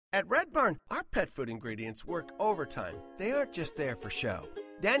At Red Barn, our pet food ingredients work overtime. They aren't just there for show.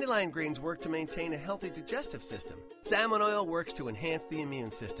 Dandelion greens work to maintain a healthy digestive system. Salmon oil works to enhance the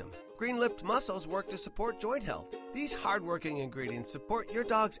immune system. Green-lipped mussels work to support joint health. These hard-working ingredients support your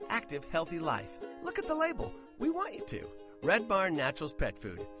dog's active, healthy life. Look at the label. We want you to. Red Barn Naturals Pet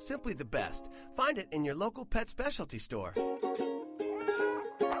Food. Simply the best. Find it in your local pet specialty store.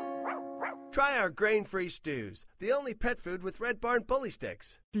 Try our grain-free stews, the only pet food with Red Barn bully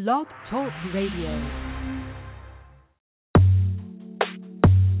sticks. Blog Talk Radio.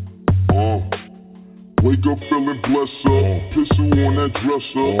 Wake up feeling blessed up, pistol on that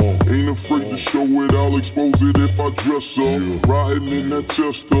dresser. Ain't afraid to show it, I'll expose it if I dress up. Riding in that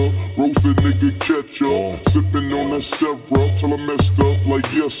Chester, roasted nigga catch up. Sipping on that syrup till I messed up like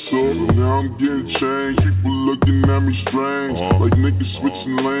yes sir. Now I'm getting changed, people looking at me strange. Like niggas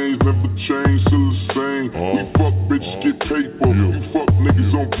switching lanes, never change, still the same. We fuck bitches, get paper, you fuck niggas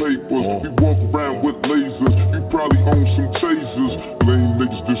on papers. We walk around with lasers, you probably own some tasers. Lame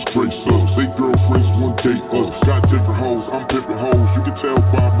niggas disgrace us, they girlfriends want date us. Got different hoes, I'm pimping hoes. You can tell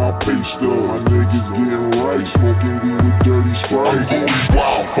by my pay stub. My niggas getting right, smoking weed with dirty Sprite. I'm going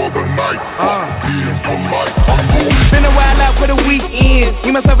wild for the night, being for life. I'm going. Spin a while out for the weekend.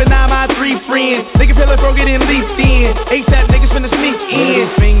 Me, myself, and I, my 3 friends. Nigga pillar broke it in leafed in. ASAP niggas finna sneak in.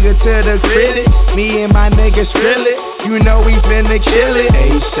 Finger to the critic. Me and my niggas drill it. You know we finna kill it.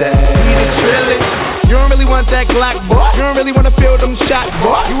 ASAP. We the drill it. You don't really want that Glock, boy. You don't really wanna feel them shots,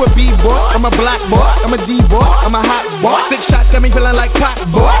 boy. You a B-boy, I'm a black boy. I'm a D-boy, I'm a hot boy. 6 shots got me feeling like pop,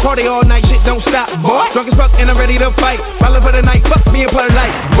 boy. Party all night, shit don't stop, boy. Drunk as fuck and I'm ready to fight. Rolling for the night, fuck me and play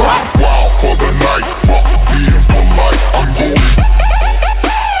light, boy. Wow for the night, fuck being for life. I'm going.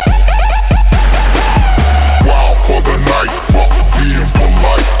 Wow for the night, fuck being for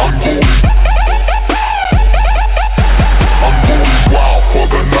life. I'm going. I'm going wild for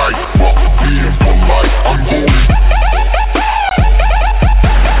the night, fuck being for life. I'm going.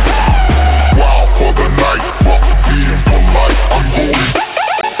 Wow for the night, fuck being for life. I'm going.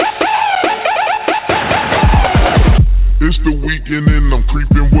 It's the weekend and I'm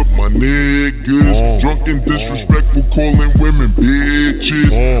creeping with my niggas. Drunk and disrespectful, calling women bitches.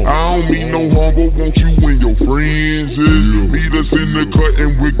 I don't mean no harm, but won't you and your friends is? Meet us in the cut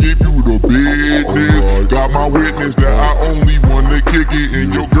and we'll give you the business. Got my witness that I only wanna kick it, and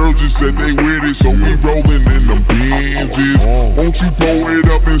your girl just said they with it, so we rolling in them Benzes. Won't you pull it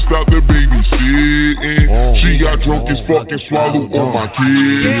up and stop the babysitting? She got drunk as fuck and swallowed all my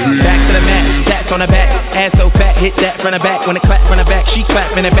kids. Back to the mat, tats on her back, ass so fat, hit that from the back. When it clap from the back, she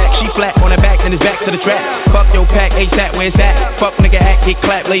clap in the back, she flat on the back, then it's back to the track. Fuck your pack, ASAP, where's that? Fuck nigga act, get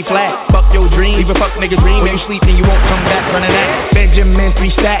clap, lay flat. Fuck your dream, leave a fuck nigga dream. When you sleep and you won't come back from the that. Benjamin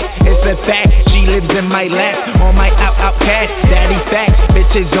 3 stack, it's a fact. She lives in my lap, on my out cash. Daddy fat,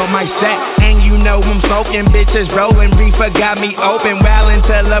 bitches on my sack. And you know I'm smoking, bitches rolling. Reefer got me open, well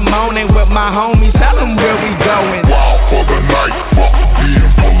until the morning with my homies. Tell them where we going. Wow for the night, fuck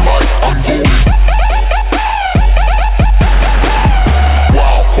being for life. I'm going.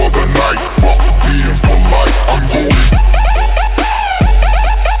 Wow for the night, fuck being for life. I'm going.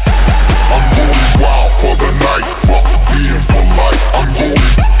 I'm going wild for the night, fuck being for life. I'm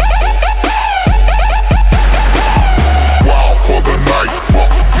going. Wow for the night,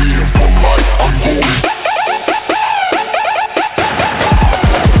 fuck being for life. I'm going.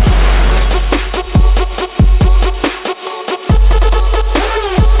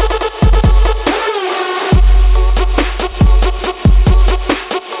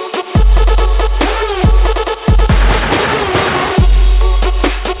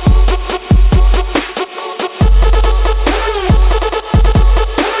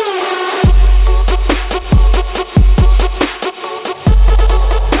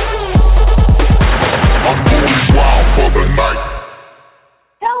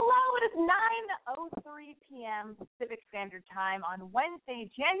 Pacific Standard Time on Wednesday,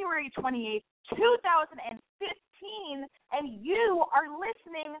 January 28th, 2015, and you are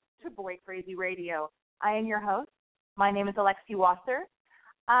listening to Boy Crazy Radio. I am your host. My name is Alexi Wasser.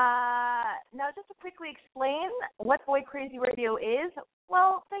 Now, just to quickly explain what Boy Crazy Radio is,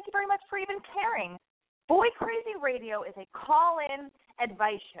 well, thank you very much for even caring. Boy Crazy Radio is a call-in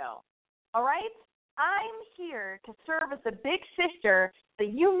advice show, all right? I'm here to serve as the big sister that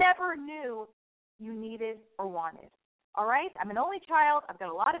you never knew you needed or wanted. All right? I'm an only child. I've got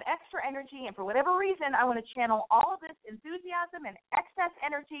a lot of extra energy, and for whatever reason, I want to channel all of this enthusiasm and excess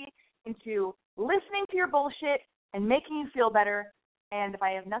energy into listening to your bullshit and making you feel better. And if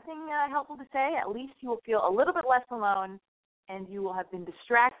I have nothing helpful to say, at least you will feel a little bit less alone, and you will have been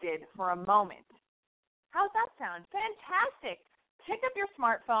distracted for a moment. How's that sound? Fantastic. pick up your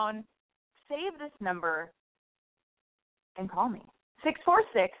smartphone, save this number, and call me.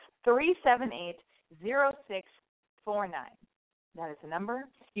 646-378-0649. That is the number.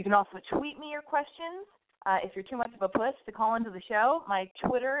 You can also tweet me your questions. If you're too much of a puss to call into the show, my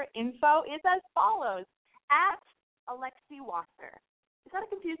Twitter info is as follows, @Alexi Wasser. Is that a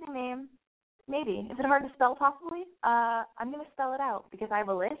confusing name? Maybe. Is it hard to spell possibly? I'm going to spell it out because I have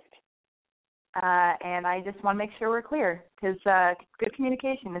a list, and I just want to make sure we're clear because good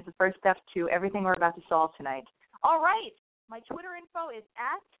communication is the first step to everything we're about to solve tonight. All right. My Twitter info is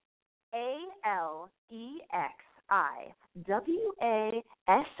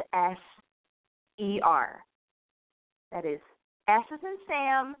 @AlexiWasser. That is S as in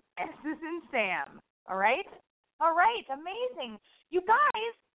Sam, S as in Sam. All right? All right. Amazing. You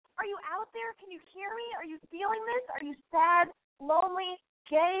guys, are you out there? Can you hear me? Are you feeling this? Are you sad, lonely,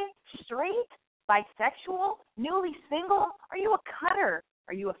 gay, straight, bisexual, newly single? Are you a cutter?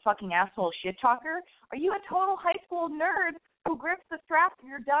 Are you a fucking asshole shit talker? Are you a total high school nerd who grips the straps of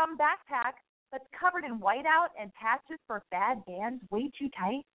your dumb backpack that's covered in whiteout and patches for bad bands way too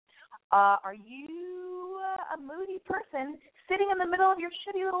tight? Are you a moody person sitting in the middle of your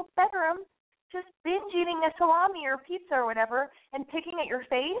shitty little bedroom just binge eating a salami or pizza or whatever and picking at your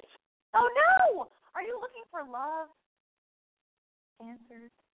face? Oh no! Are you looking for love,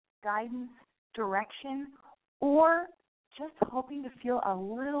 answers, guidance, direction, or just hoping to feel a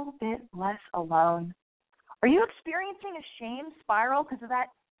little bit less alone? Are you experiencing a shame spiral because of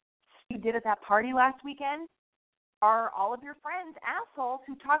that you did at that party last weekend? Are all of your friends assholes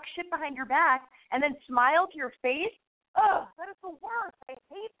who talk shit behind your back and then smile to your face? Ugh, that is the worst. I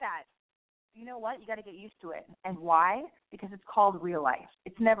hate that. You know what? You got to get used to it. And why? Because it's called real life.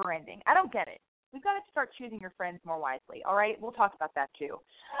 It's never ending. I don't get it. We've got to start choosing your friends more wisely. All right? We'll talk about that too.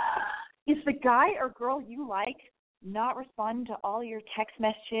 Is the guy or girl you like not responding to all your text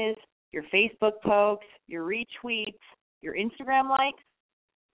messages, your Facebook posts, your retweets, your Instagram likes?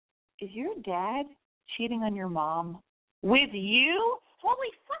 Is your dad cheating on your mom with you?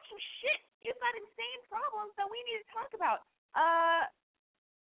 Holy fucking shit. You've got insane problems that we need to talk about.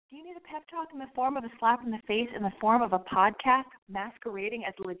 Do you need a pep talk in the form of a slap in the face in the form of a podcast masquerading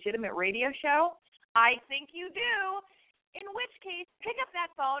as a legitimate radio show? I think you do. In which case, pick up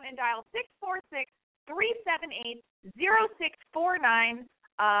that phone and dial 646-378-0649.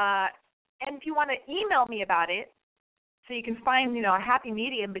 And if you want to email me about it, so you can find, a happy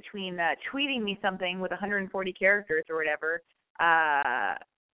medium between tweeting me something with 140 characters or whatever,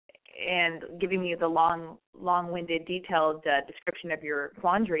 and giving me the long-winded, detailed description of your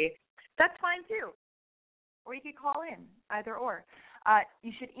quandary, that's fine too. Or you could call in, either or.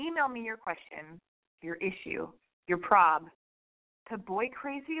 You should email me your question, your issue, your prob, to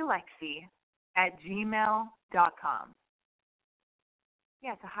boycrazyalexi@gmail.com.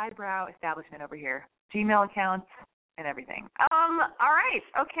 Yeah, it's a highbrow establishment over here. Gmail accounts and everything. All right.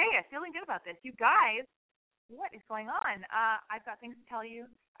 Okay, I'm feeling good about this. You guys, what is going on? I've got things to tell you.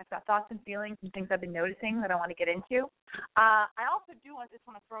 I've got thoughts and feelings and things I've been noticing that I want to get into. I also just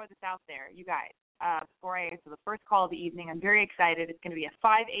want to throw this out there, you guys. Before I answer the first call of the evening, I'm very excited. It's going to be a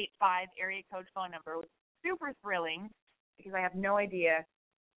 585 area code phone number, which is super thrilling because I have no idea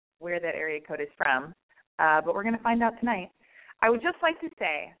where that area code is from. But we're going to find out tonight. I would just like to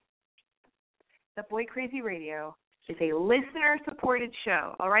say that Boy Crazy Radio is a listener-supported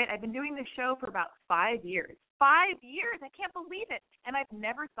show, all right? I've been doing this show for about 5 years. 5 years! I can't believe it. And I've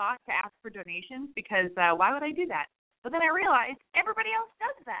never thought to ask for donations because why would I do that? But then I realized everybody else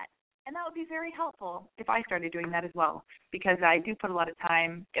does that. And that would be very helpful if I started doing that as well because I do put a lot of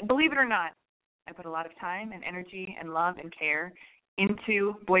time, believe it or not, I put a lot of time and energy and love and care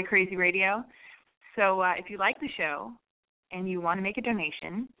into Boy Crazy Radio. So if you like the show and you want to make a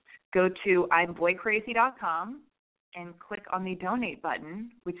donation, go to imboycrazy.com and click on the donate button,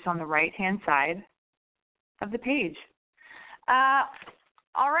 which is on the right-hand side of the page.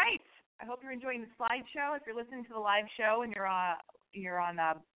 All right. I hope you're enjoying the slideshow. If you're listening to the live show and you're on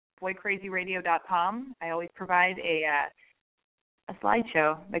boycrazyradio.com, I always provide a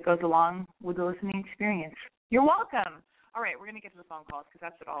slideshow that goes along with the listening experience. You're welcome. All right, we're going to get to the phone calls because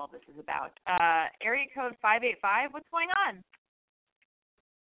that's what all of this is about. Area code 585, what's going on?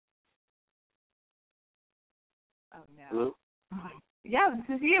 Oh, no. Hello? Yeah, this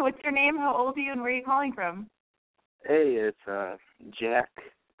is you. What's your name? How old are you, and where are you calling from? Hey, it's Jack.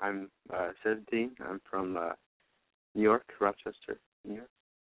 I'm 17. I'm from New York, Rochester, New York.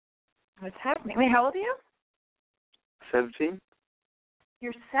 What's happening? Wait, how old are you? 17.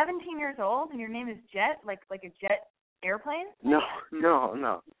 You're 17 years old, and your name is Jet, like a jet airplane? No.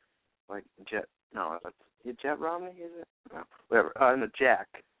 Like jet. No, Jet Romney, is it? No, whatever. No, Jack.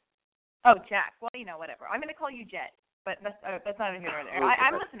 Oh, Jack. Well, whatever. I'm going to call you Jet, but that's not here nor there.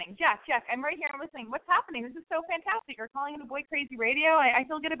 I'm listening. Jack, I'm right here. I'm listening. What's happening? This is so fantastic. You're calling into Boy Crazy Radio. I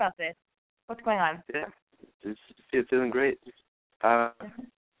feel good about this. What's going on? Yeah, it's feeling great. I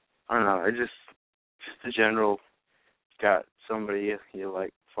don't know. I just the general got somebody you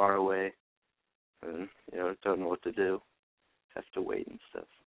like far away, and don't know what to do. Have to wait and stuff.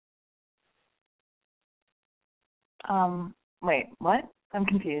 Wait, what? I'm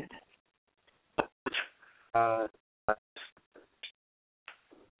confused.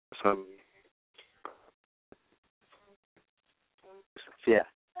 Yeah,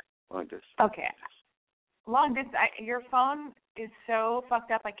 long distance. Okay. Long distance. Your phone is so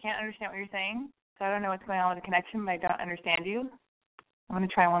fucked up. I can't understand what you're saying. So I don't know what's going on with the connection, but I don't understand you. I'm going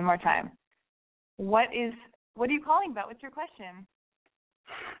to try one more time. What are you calling about? What's your question?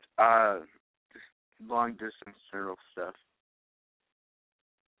 Just long distance general stuff.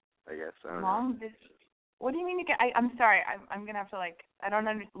 I guess. I don't long distance. What do you mean you get? I'm sorry. I'm gonna have to I don't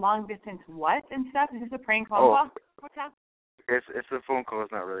understand. Long distance what and stuff? Is this a prank phone call? What's happening? If the phone call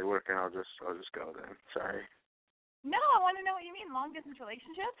is not really working, I'll just go then. Sorry. No, I want to know what you mean. Long distance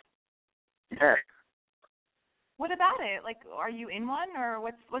relationships? Yeah. What about it? Are you in one, or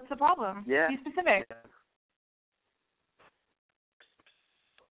what's the problem? Yeah. Be specific.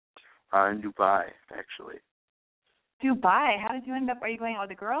 In Dubai, actually. Dubai? How did you end up? Are you going out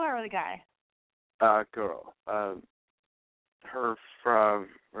with a girl or with a guy? Girl. Her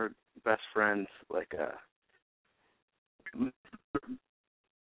best friend's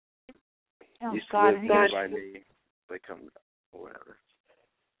used to live by me. They come or whatever.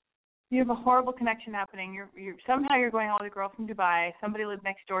 You have a horrible connection happening. You're somehow you're going out with a girl from Dubai. Somebody lived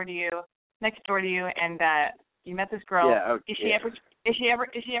next door to you, and you met this girl. Yeah. Okay. Is she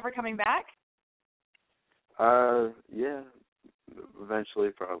ever coming back? Yeah.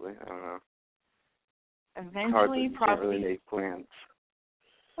 Eventually, probably. I don't know. Eventually, probably. Can't really make plans.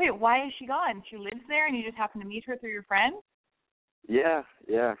 Wait, why is she gone? She lives there, and you just happen to meet her through your friend? Yeah.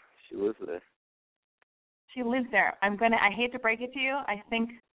 She lives there. She lives there. I hate to break it to you. I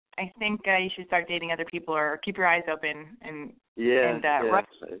think you should start dating other people or keep your eyes open and I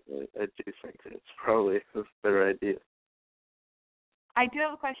do think it's probably a better idea. I do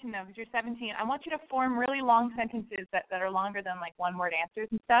have a question though, because you're 17. I want you to form really long sentences that are longer than one word answers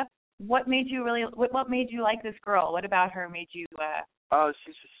and stuff. What made you like this girl? What about her made you? Oh,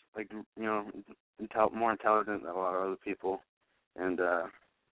 she's just more intelligent than a lot of other people, and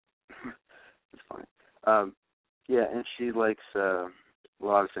it's fine. Yeah, and she likes a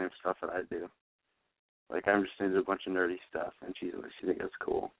lot of the same stuff that I do. I'm just into a bunch of nerdy stuff, and she thinks that's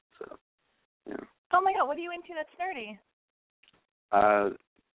cool. So, Oh my God, what are you into that's nerdy?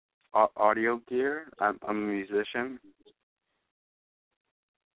 Audio gear. I'm a musician.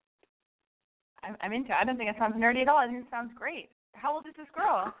 I'm into it. I don't think it sounds nerdy at all. I think it sounds great. How old is this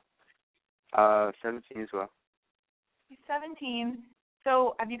girl? 17 as well. She's 17.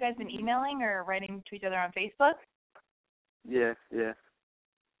 So have you guys been emailing or writing to each other on Facebook? Yeah.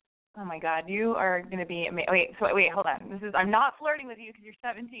 Oh my God, you are going to be wait, hold on. I'm not flirting with you because you're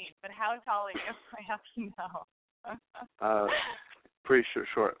 17, but how tall are you? I have to know. Pretty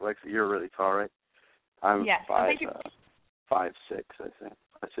short. You're really tall, right? I'm yes, 5'6", I think.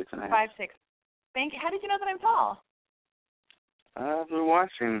 5'6.5". 5'6". Thank you. How did you know that I'm tall? I've been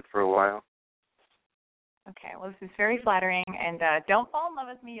watching for a while. Okay, well, this is very flattering, and don't fall in love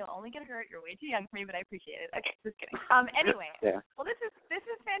with me. You'll only get hurt. You're way too young for me, but I appreciate it. Okay, just kidding. Anyway, yeah. Well, this is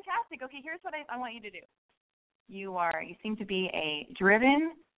fantastic. Okay, here's what I want you to do. You seem to be a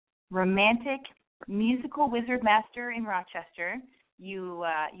driven, romantic, musical wizard master in Rochester. You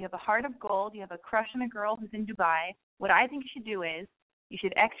have a heart of gold. You have a crush on a girl who's in Dubai. What I think you should do is you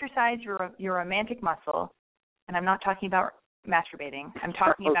should exercise your romantic muscle, and I'm not talking about masturbating. I'm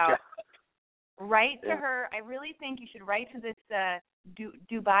talking about write to her. I really think you should write to this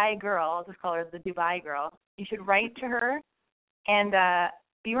Dubai girl. I'll just call her the Dubai girl. You should write to her and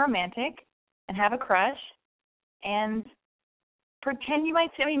be romantic and have a crush and pretend you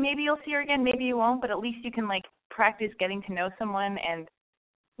might see. I mean, maybe you'll see her again, maybe you won't, but at least you can practice getting to know someone and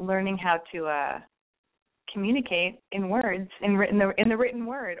learning how to communicate in words in the written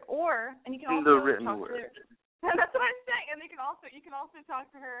word, and you can also in the written talk word. To her. That's what I'm saying. And you can also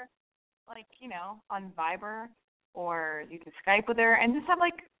talk to her on Viber, or you can Skype with her and just have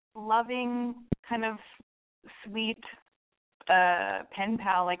loving kind of sweet pen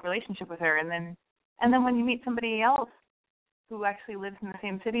pal relationship with her, and then when you meet somebody else who actually lives in the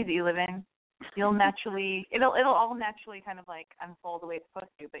same city that you live in, You'll naturally, it'll all naturally kind of like unfold the way it's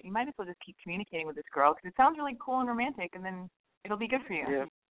supposed to. But you might as well just keep communicating with this girl because it sounds really cool and romantic, and then it'll be good for you. Yeah.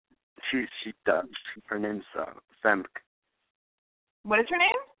 She does. Her name's Femke. What is her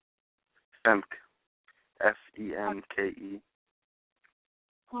name? Femke. Femke.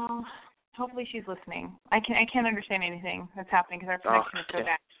 Well, hopefully she's listening. I can't understand anything that's happening because our connection is so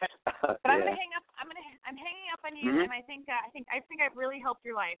bad. But I'm gonna hang up. I'm hanging up on you, and I think I've really helped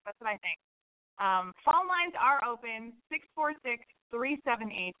your life. That's what I think. Phone lines are open.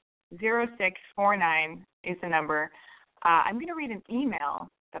 646-378-0649 is the number. I'm gonna read an email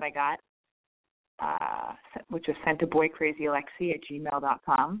that I got, which was sent to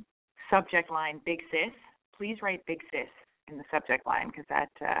boycrazyalexi@gmail.com. Subject line: Big Sis. Please write Big Sis in the subject line because that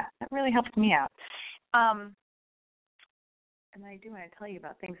really helps me out. And I do want to tell you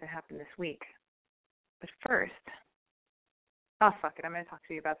about things that happened this week. But first, fuck it, I'm going to talk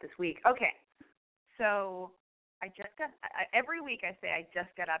to you about this week. Okay, so every week I say I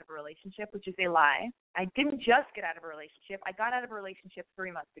just got out of a relationship, which is a lie. I didn't just get out of a relationship. I got out of a relationship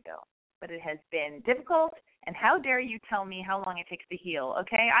 3 months ago. But it has been difficult, and how dare you tell me how long it takes to heal,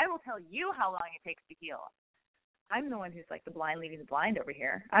 okay? I will tell you how long it takes to heal. I'm the one who's like the blind leading the blind over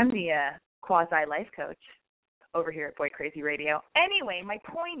here. I'm the quasi-life coach over here at Boy Crazy Radio. Anyway, my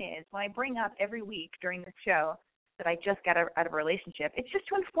point is, when I bring up every week during this show that I just got out of a relationship, it's just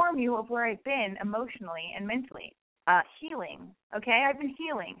to inform you of where I've been emotionally and mentally. Healing, okay? I've been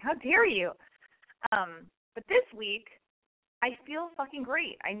healing. How dare you? But this week, I feel fucking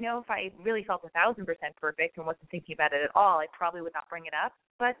great. I know if I really felt 1,000% perfect and wasn't thinking about it at all, I probably would not bring it up.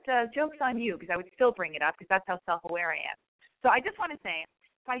 But joke's on you because I would still bring it up because that's how self-aware I am. So I just want to say,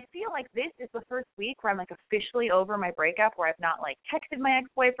 if I feel like this is the first week where I'm like officially over my breakup, where I've not like texted my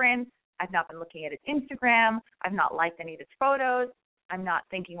ex-boyfriend, I've not been looking at his Instagram, I've not liked any of his photos, I'm not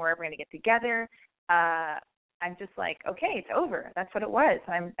thinking we're ever going to get together. I'm just like, okay, it's over. That's what it was.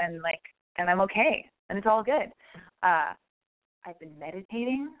 And I'm okay, and it's all good. I've been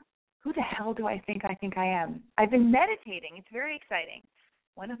meditating. Who the hell do I think I am? I've been meditating. It's very exciting.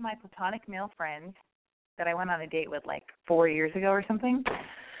 One of my platonic male friends that I went on a date with like 4 years ago or something,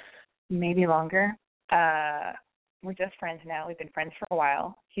 maybe longer. We're just friends now. We've been friends for a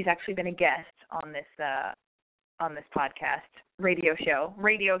while. He's actually been a guest on this podcast, radio show.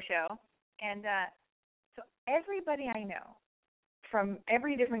 And so everybody I know, from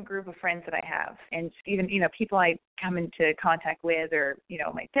every different group of friends that I have, and even, people I come into contact with, or,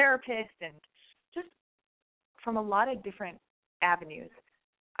 my therapist, and just from a lot of different avenues,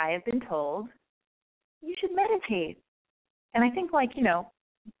 I have been told, you should meditate. And I think,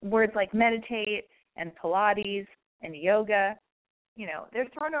 words like meditate and Pilates and yoga, they're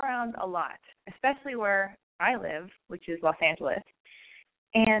thrown around a lot, especially where I live, which is Los Angeles.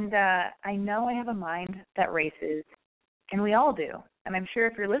 And I know I have a mind that races, and we all do. And I'm sure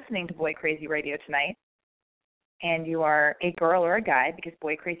if you're listening to Boy Crazy Radio tonight, and you are a girl or a guy, because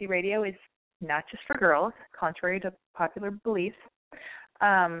Boy Crazy Radio is not just for girls, contrary to popular beliefs,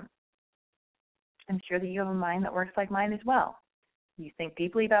 I'm sure that you have a mind that works like mine as well. You think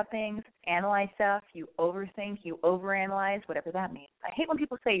deeply about things, analyze stuff, you overthink, you overanalyze, whatever that means. I hate when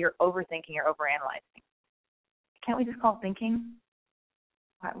people say you're overthinking or overanalyzing. Can't we just call it thinking?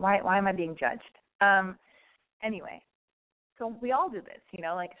 Why am I being judged? Anyway, so we all do this,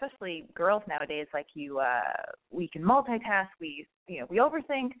 especially girls nowadays. We can multitask. We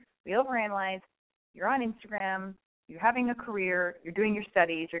overthink. We overanalyze. You're on Instagram. You're having a career. You're doing your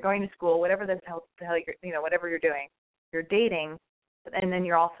studies. You're going to school. Whatever the hell you're, whatever you're doing. You're dating, and then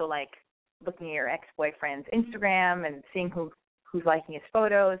you're also looking at your ex-boyfriend's Instagram and seeing who's liking his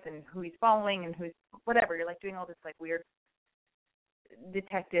photos and who he's following and who's whatever. You're doing all this weird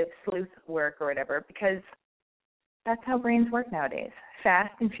detective sleuth work or whatever, because that's how brains work nowadays.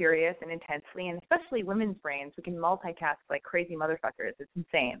 Fast and furious and intensely, and especially women's brains. We can multitask like crazy motherfuckers. It's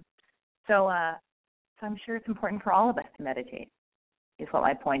insane. So I'm sure it's important for all of us to meditate, is what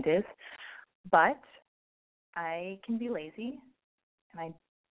my point is. But I can be lazy, and I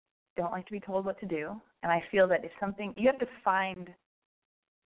don't like to be told what to do. And I feel that if something, you have to find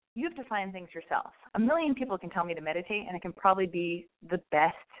things yourself. A million people can tell me to meditate, and it can probably be the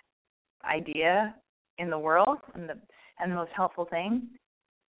best idea in the world and the most helpful thing.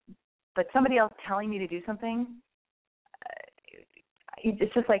 But somebody else telling me to do something,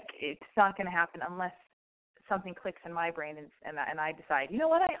 it's just it's not going to happen unless something clicks in my brain and I decide, you know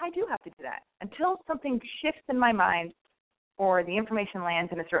what, I do have to do that. Until something shifts in my mind, or the information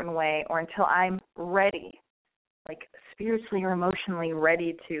lands in a certain way, or until I'm ready, spiritually or emotionally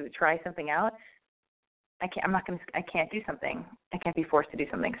ready to try something out, I can't do something. I can't be forced to do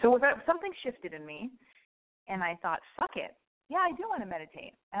something. So something shifted in me, and I thought, fuck it. Yeah, I do want to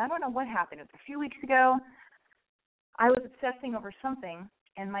meditate. And I don't know what happened. It was a few weeks ago. I was obsessing over something,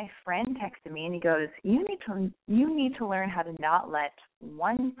 and my friend texted me, and he goes, you need to learn how to not let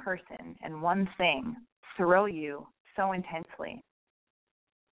one person and one thing throw you so intensely.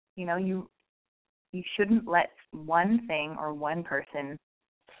 You know, you shouldn't let one thing or one person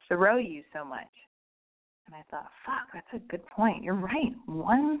throw you so much. And I thought, fuck, that's a good point. You're right.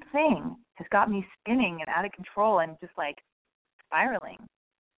 One thing has got me spinning and out of control and just like spiraling.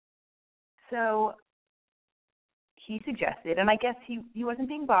 So he suggested, and I guess he wasn't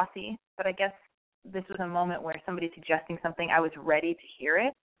being bossy, but I guess this was a moment where somebody suggesting something, I was ready to hear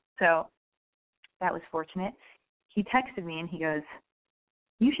it. So that was fortunate. He texted me and he goes,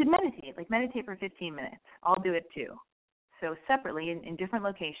 you should meditate, like meditate for 15 minutes. I'll do it too. So separately in different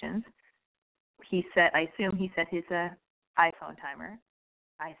locations, I assume he set his iPhone timer.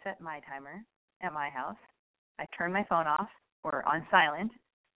 I set my timer at my house. I turned my phone off or on silent,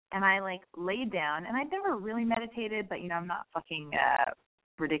 and I like laid down, and I'd never really meditated, but I'm not fucking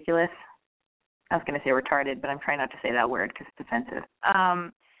ridiculous. I was going to say retarded, but I'm trying not to say that word because it's offensive.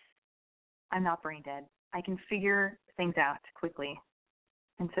 I'm not brain dead. I can figure things out quickly,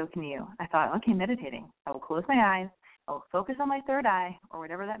 and so can you. I thought, okay, meditating. I will close my eyes. I will focus on my third eye, or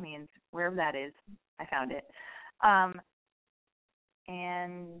whatever that means, wherever that is. I found it.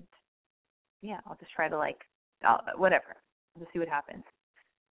 And, yeah, I'll just try to, whatever. We'll see what happens.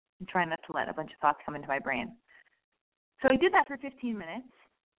 I'm trying not to let a bunch of thoughts come into my brain. So I did that for 15 minutes,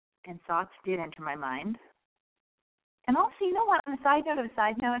 and thoughts did enter my mind. And also, you know what, on a side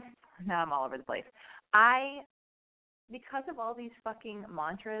note, now I'm all over the place. Because of all these fucking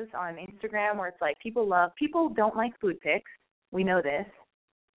mantras on Instagram where it's like people don't like food pics. We know this.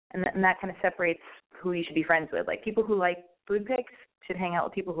 And that kind of separates who you should be friends with. Like people who like food pics should hang out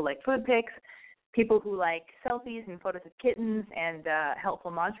with people who like food pics. People who like selfies and photos of kittens and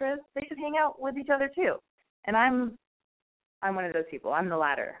helpful mantras, they should hang out with each other too. And I'm one of those people. I'm the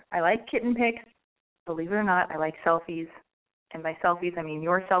latter. I like kitten pics. Believe it or not, I like selfies. And by selfies, I mean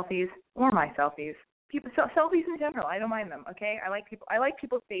your selfies or my selfies. Selfies in general, I don't mind them, okay? I like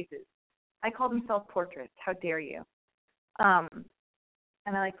people's faces. I call them self-portraits. How dare you? And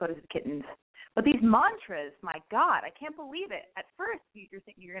I like photos of kittens. But these mantras, my God, I can't believe it. At first,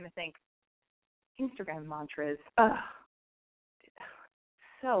 you're going to think, Instagram mantras, ugh,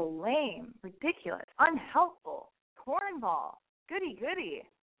 so lame, ridiculous, unhelpful, cornball, goody,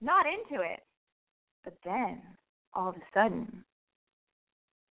 not into it. But then, all of a sudden,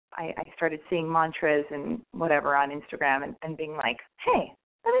 I started seeing mantras and whatever on Instagram and being like, hey,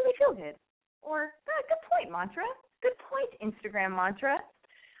 that made me feel good. Or, good point, mantra. Good point, Instagram mantra.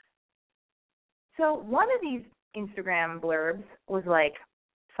 So one of these Instagram blurbs was like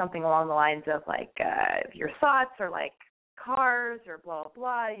something along the lines of like, your thoughts are like cars or blah, blah,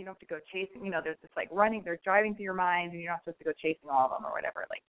 blah. You don't have to go chasing, there's this like they're driving through your mind and you're not supposed to go chasing all of them or whatever.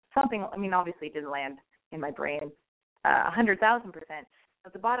 Like something, obviously it didn't land in my brain 100,000%.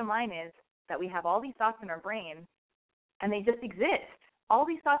 But the bottom line is that we have all these thoughts in our brain, and they just exist. All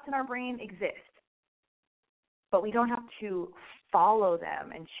these thoughts in our brain exist. But we don't have to follow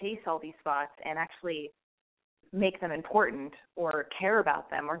them and chase all these thoughts and actually make them important or care about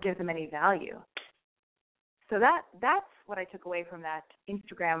them or give them any value. So that's what I took away from that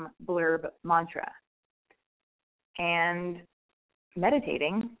Instagram blurb mantra. And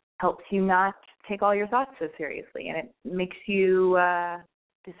meditating helps you not take all your thoughts so seriously, and it makes you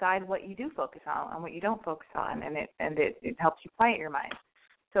decide what you do focus on and what you don't focus on, and it helps you quiet your mind.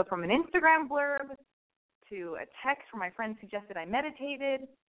 So from an Instagram blurb to a text where my friend suggested I meditated,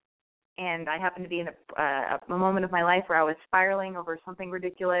 and I happened to be in a moment of my life where I was spiraling over something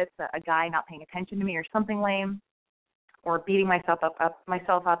ridiculous, a guy not paying attention to me or something lame, or beating myself up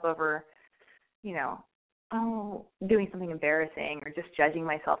over, doing something embarrassing or just judging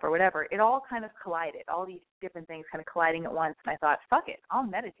myself or whatever. It all kind of collided, all these different things kind of colliding at once, and I thought, fuck it, I'll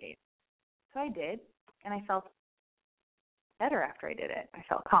meditate. So I did, and I felt better after I did it. I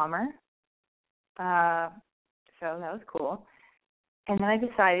felt calmer, so that was cool. And then I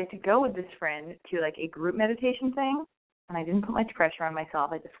decided to go with this friend to like a group meditation thing, and I didn't put much pressure on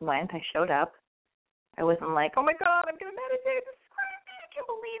myself. I just went, I showed up. I wasn't like, oh my God, I'm going to meditate, this is crazy, I can't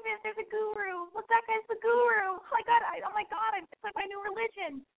believe it, there's a guru, look, that guy's the guru, oh my God, it's like my new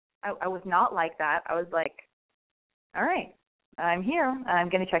religion. I was not like that. I was like, all right, I'm here, I'm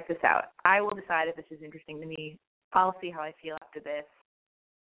going to check this out. I will decide if this is interesting to me. I'll see how I feel after this.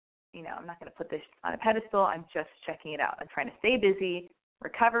 I'm not going to put this on a pedestal. I'm just checking it out. I'm trying to stay busy,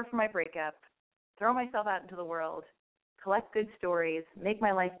 recover from my breakup, throw myself out into the world, collect good stories, make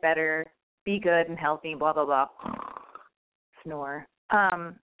my life better, be good and healthy, blah, blah, blah. Snore.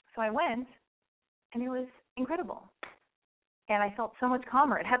 So I went, and it was incredible. And I felt so much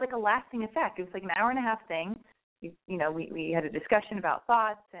calmer. It had like a lasting effect. It was like an hour-and-a-half thing. We had a discussion about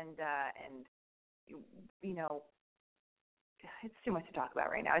thoughts, and it's too much to talk about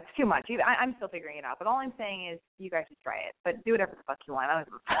right now. It's too much. I'm still figuring it out. But all I'm saying is you guys should try it. But do whatever the fuck you want.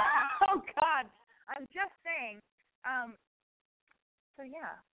 Oh, God. I'm just saying. So,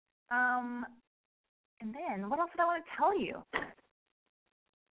 yeah. And then what else did I want to tell you?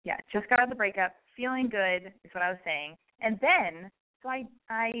 Yeah, just got out of the breakup. Feeling good is what I was saying. And then, so I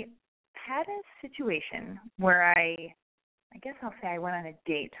had a situation where I guess I'll say I went on a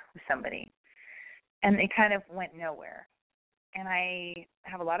date with somebody. And it kind of went nowhere. And I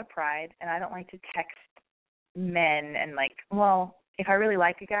have a lot of pride, and I don't like to text men and if I really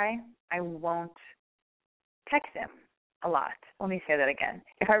like a guy, I won't text him a lot. Let me say that again.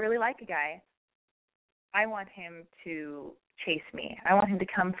 If I really like a guy, I want him to chase me. I want him to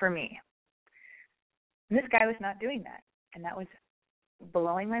come for me. And this guy was not doing that. And that was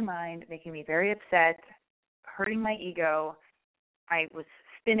blowing my mind, making me very upset, hurting my ego. I was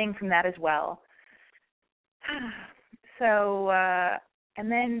spinning from that as well. So,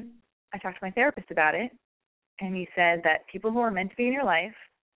 and then I talked to my therapist about it, and he said that people who are meant to be in your life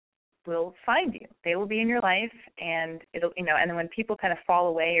will find you. They will be in your life, and it'll, and then when people kind of fall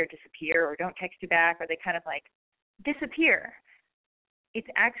away or disappear or don't text you back or they kind of disappear, it's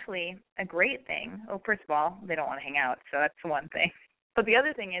actually a great thing. Oh, first of all, they don't want to hang out, so that's the one thing. But the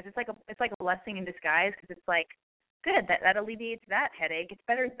other thing is, it's like a blessing in disguise, because it's good, that alleviates that headache. It's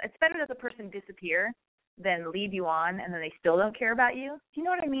better that the person disappear than lead you on and then they still don't care about you. Do you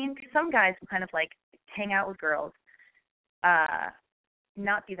know what I mean? Because some guys will kind of hang out with girls,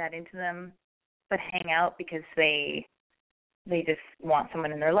 not be that into them, but hang out because they just want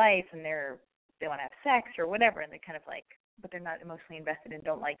someone in their life and they want to have sex or whatever, and they kind of but they're not emotionally invested and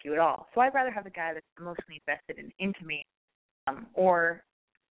don't like you at all. So I'd rather have a guy that's emotionally invested into me, or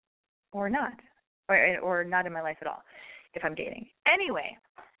not, or not in my life at all if I'm dating. Anyway,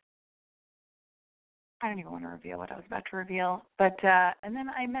 I don't even want to reveal what I was about to reveal. But and then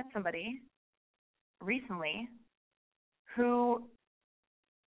I met somebody recently who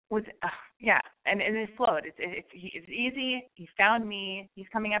was and it flowed. It's easy. He found me. He's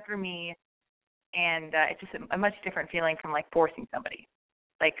coming after me, and it's just a much different feeling from forcing somebody,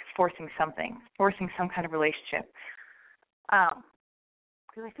 forcing something, forcing some kind of relationship.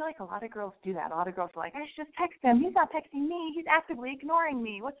 Because I feel like a lot of girls do that. A lot of girls are like, I should just text him. He's not texting me. He's actively ignoring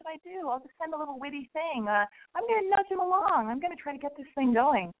me. What should I do? I'll just send a little witty thing. I'm going to nudge him along. I'm going to try to get this thing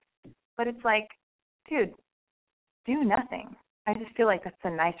going. But it's dude, do nothing. I just feel like that's a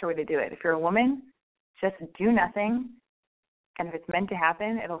nicer way to do it. If you're a woman, just do nothing. And if it's meant to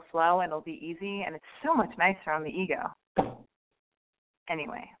happen, it'll flow and it'll be easy. And it's so much nicer on the ego.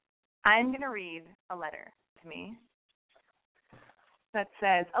 Anyway, I'm going to read a letter to me that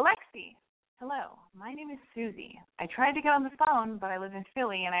says, Alexi, hello, my name is Susie. I tried to get on the phone, but I live in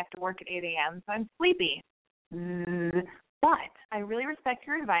Philly and I have to work at 8 a.m., so I'm sleepy. But I really respect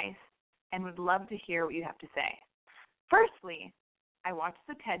your advice and would love to hear what you have to say. Firstly, I watched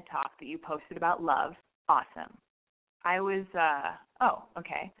the TED Talk that you posted about love. Awesome. I was,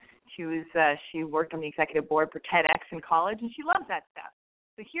 okay. She worked on the executive board for TEDx in college, and she loves that stuff.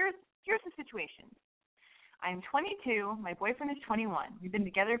 So here's the situation. I'm 22, my boyfriend is 21. We've been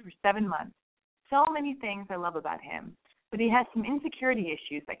together for 7 months. So many things I love about him, but he has some insecurity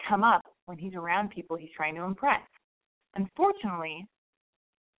issues that come up when he's around people he's trying to impress. Unfortunately,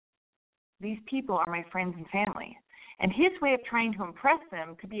 these people are my friends and family, and his way of trying to impress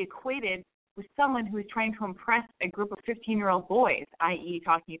them could be equated with someone who is trying to impress a group of 15-year-old boys, i.e.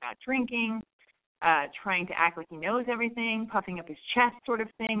 talking about drinking, trying to act like he knows everything, puffing up his chest sort of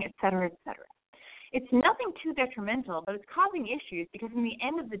thing, et cetera, et cetera. It's nothing too detrimental, but it's causing issues because in the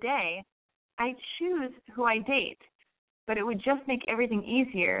end of the day, I choose who I date. But it would just make everything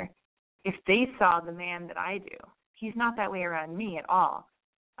easier if they saw the man that I do. He's not that way around me at all.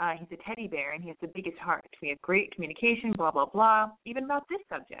 He's a teddy bear, and he has the biggest heart. We have great communication, blah, blah, blah, even about this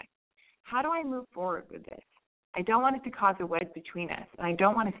subject. How do I move forward with this? I don't want it to cause a wedge between us, and I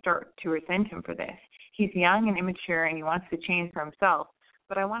don't want to start to resent him for this. He's young and immature, and he wants to change for himself.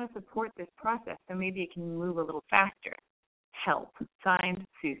 But I want to support this process so maybe it can move a little faster. Help. Signed,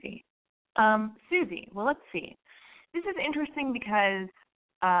 Susie. Susie, well, let's see. This is interesting because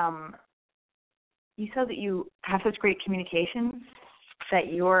you said that you have such great communications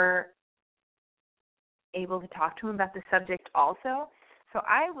that you're able to talk to him about the subject also. So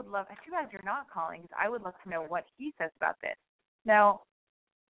I would love, too bad you're not calling, because I would love to know what he says about this. Now,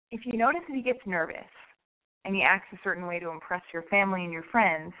 if you notice that he gets nervous and he acts a certain way to impress your family and your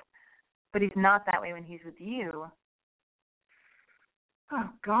friends, but he's not that way when he's with you, oh,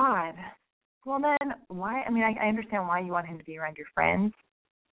 God. Well, then, why? I mean, I understand why you want him to be around your friends.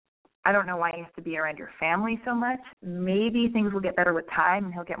 I don't know why he has to be around your family so much. Maybe things will get better with time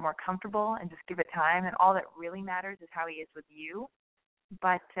and he'll get more comfortable and just give it time. And all that really matters is how he is with you.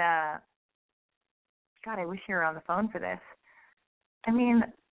 But, God, I wish you were on the phone for this. I mean,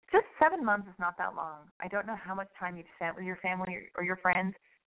 just 7 months is not that long. I don't know how much time you've spent with your family or your friends.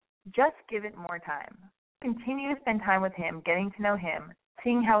 Just give it more time. Continue to spend time with him, getting to know him,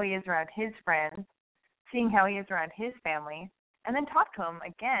 seeing how he is around his friends, seeing how he is around his family, and then talk to him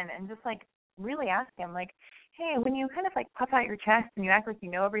again and just, like, really ask him, like, hey, when you kind of, like, puff out your chest and you act like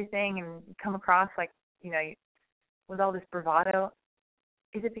you know everything and come across, like, you know, with all this bravado,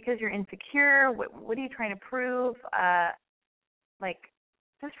 is it because you're insecure? What are you trying to prove? Like,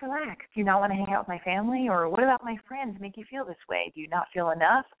 just relax. Do you not want to hang out with my family? Or what about my friends make you feel this way? Do you not feel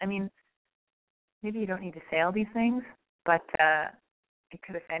enough? I mean, maybe you don't need to say all these things, but it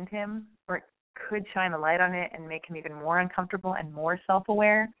could offend him, or it could shine a light on it and make him even more uncomfortable and more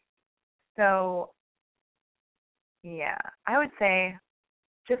self-aware. So, yeah, I would say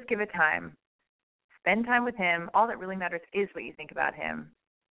just give it time. Spend time with him. All that really matters is what you think about him.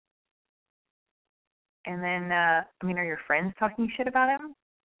 And then, I mean, are your friends talking shit about him?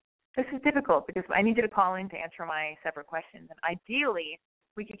 This is difficult because I need you to call in to answer my separate questions. And ideally,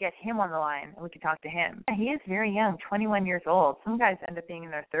 we could get him on the line and we could talk to him. He is very young, 21 years old. Some guys end up being in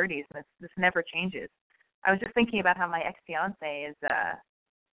their 30s, and this never changes. I was just thinking about how my ex-fiance is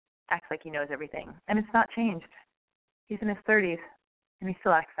acts like he knows everything, and it's not changed. He's in his 30s, and he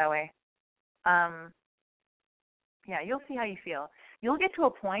still acts that way. Yeah, you'll see how you feel. You'll get to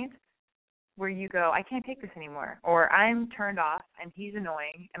a point where you go, I can't take this anymore, or I'm turned off, and he's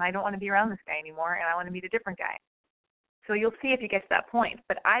annoying, and I don't want to be around this guy anymore, and I want to meet a different guy. So you'll see if you get to that point.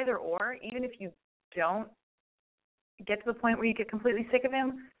 But either or, even if you don't get to the point where you get completely sick of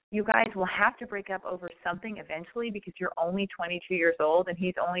him, you guys will have to break up over something eventually because you're only 22 years old and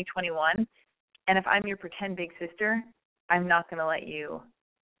he's only 21. And if I'm your pretend big sister, I'm not going to let you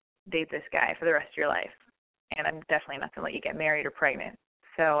date this guy for the rest of your life. And I'm definitely not going to let you get married or pregnant.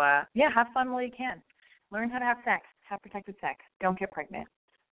 So, yeah, have fun while you can. Learn how to have sex. Have protected sex. Don't get pregnant.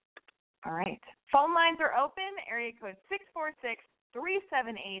 All right. Phone lines are open. Area code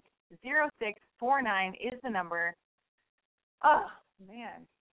 646-378-0649 is the number. Oh, man.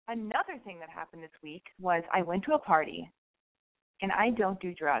 Another thing that happened this week was I went to a party, and I don't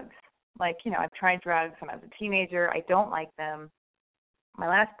do drugs. Like, you know, I've tried drugs when I was a teenager. I don't like them. My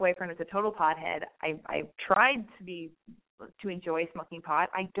last boyfriend was a total pothead. I tried to enjoy smoking pot.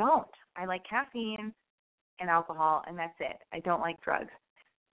 I don't. I like caffeine and alcohol, and that's it. I don't like drugs.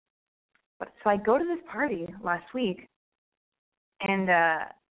 So I go to this party last week, and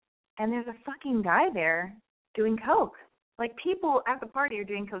there's a fucking guy there doing coke. Like, people at the party are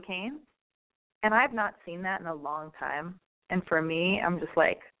doing cocaine, and I've not seen that in a long time. And for me, I'm just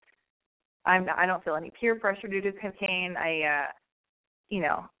like, I don't feel any peer pressure due to cocaine.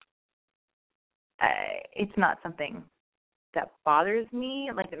 It's not something that bothers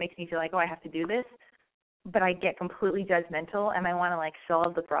me, like that makes me feel like, oh, I have to do this. But I get completely judgmental, and I want to, like,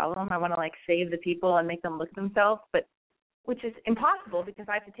 solve the problem. I want to, like, save the people and make them look at themselves, but which is impossible because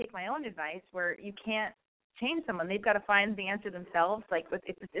I have to take my own advice where you can't change someone. They've got to find the answer themselves. Like,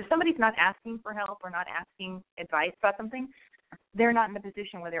 if somebody's not asking for help or not asking advice about something, they're not in a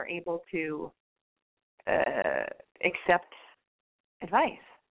position where they're able to accept advice,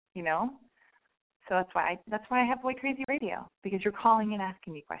 you know? So that's why I have Boy Crazy Radio, because you're calling and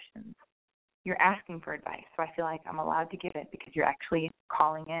asking me questions. You're asking for advice, so I feel like I'm allowed to give it because you're actually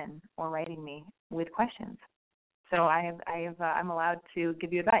calling in or writing me with questions. So I'm allowed to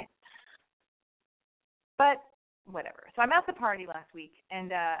give you advice. But whatever. So I'm at the party last week,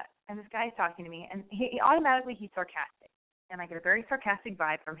 and this guy's talking to me, and he's sarcastic, and I get a very sarcastic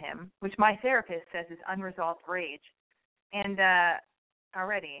vibe from him, which my therapist says is unresolved rage. And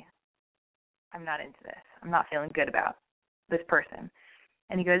already, I'm not into this. I'm not feeling good about this person.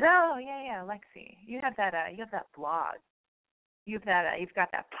 And he goes, oh, yeah, Lexi, you have that blog. You've got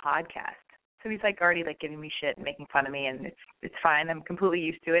that podcast. So he's like already like giving me shit and making fun of me, and it's fine. I'm completely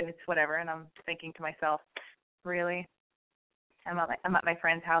used to it, and it's whatever. And I'm thinking to myself, really? I'm at my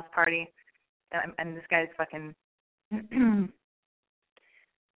friend's house party, and this guy's fucking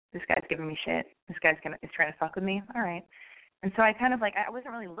this guy's giving me shit. This guy's is trying to fuck with me. All right. And so I kind of like, I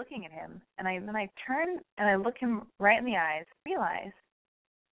wasn't really looking at him, and then I turn and I look him right in the eyes, realize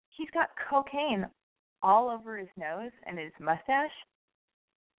he's got cocaine all over his nose and his mustache.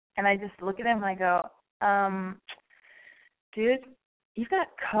 And I just look at him and I go, dude, you've got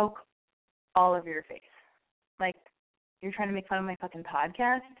coke all over your face. Like, you're trying to make fun of my fucking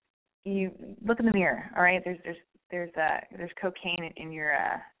podcast? You look in the mirror, all right? There's cocaine in your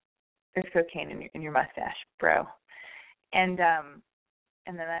in your mustache, bro. And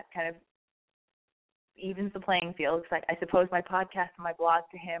then that kind of evens the playing field, because I suppose my podcast and my blog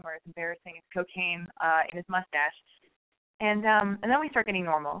to him are as embarrassing as cocaine in his mustache. And then we start getting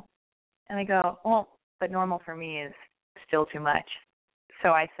normal. And I go, well, but normal for me is still too much. So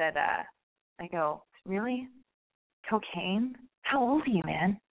I said, I go, really? Cocaine? How old are you,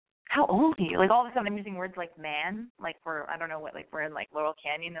 man? How old are you? Like, all of a sudden I'm using words like man, like for, I don't know what, like we're in like Laurel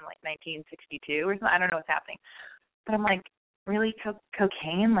Canyon in like 1962 or something. I don't know what's happening. But I'm like, really,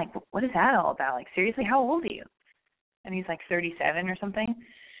 cocaine? Like, what is that all about? Like, seriously, how old are you? And he's like 37 or something.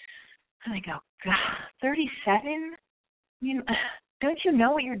 And I go, God, 37? I mean, don't you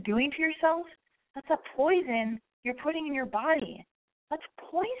know what you're doing to yourself? That's a poison you're putting in your body. That's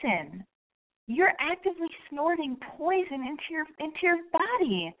poison. You're actively snorting poison into your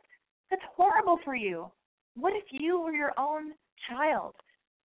body. That's horrible for you. What if you were your own child?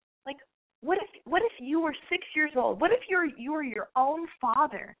 Like, what if you were 6 years old? What if you were your own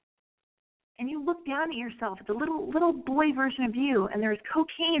father, and you look down at yourself, at the little boy version of you, and there's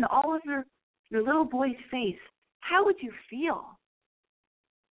cocaine all over your little boy's face? How would you feel?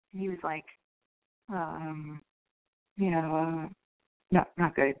 And he was like, not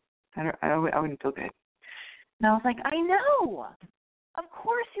good. I wouldn't feel good. And I was like, I know. Of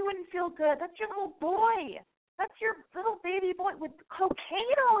course you wouldn't feel good. That's your little boy. That's your little baby boy with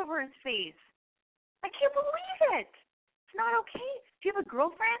cocaine all over his face. I can't believe it. It's not okay. Do you have a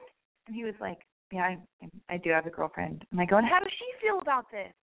girlfriend? And he was like, yeah, I do have a girlfriend. And I go, and how does she feel about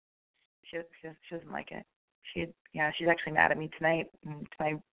this? She doesn't like it. She's actually mad at me tonight. And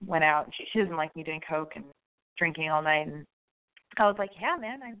I went out, and she doesn't like me doing coke and drinking all night. And I was like, yeah,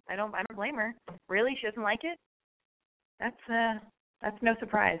 man, I don't blame her. Really, she doesn't like it? That's no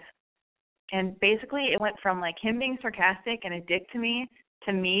surprise. And basically, it went from like him being sarcastic and a dick to me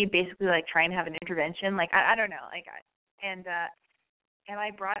basically like trying to have an intervention. Like I don't know, like and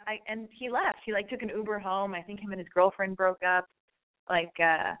he left. He like took an Uber home. I think him and his girlfriend broke up. Like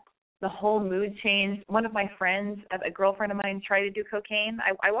the whole mood changed. One of my friends, a girlfriend of mine, tried to do cocaine.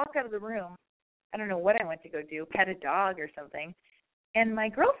 I walked out of the room. I don't know what I went to go do, pet a dog or something. And my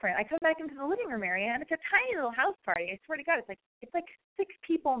girlfriend, I come back into the living room area, and it's a tiny little house party. I swear to God, it's like 6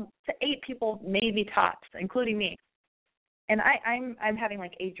 people to 8 people, maybe tops, including me. And I'm having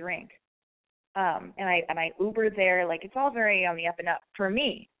like a drink, and I Uber there. Like, it's all very on the up and up for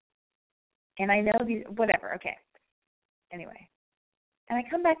me. And I know these, whatever. Okay. Anyway, and I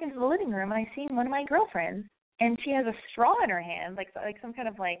come back into the living room, and I see one of my girlfriends, and she has a straw in her hand, like some kind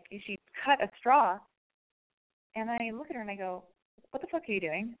of like she cut a straw. And I look at her and I go, what the fuck are you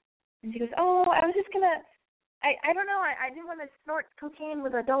doing? And she goes, oh, I was just going to, I don't know, I didn't want to snort cocaine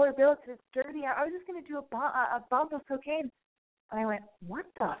with a dollar bill because it's dirty. I was just going to do a bump of cocaine. And I went, what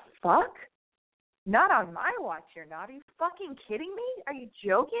the fuck? Not on my watch, you're not. Are you fucking kidding me? Are you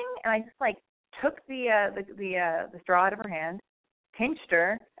joking? And I just like took the straw out of her hand, pinched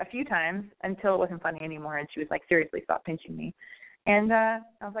her a few times until it wasn't funny anymore. And she was like, seriously, stop pinching me. And I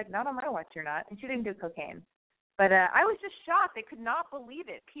was like, not on my watch, you're not. And she didn't do cocaine. But I was just shocked. I could not believe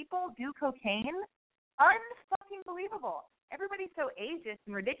it. People do cocaine? Unfucking believable. Everybody's so ageist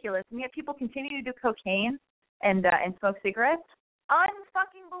and ridiculous, and yet people continue to do cocaine and smoke cigarettes?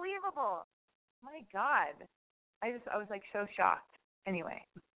 Unfucking believable. My God. I was like so shocked. Anyway,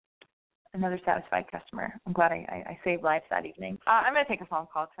 another satisfied customer. I'm glad I saved lives that evening. I'm going to take a phone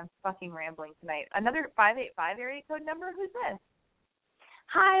call because I'm fucking rambling tonight. Another 585 area code number? Who's this?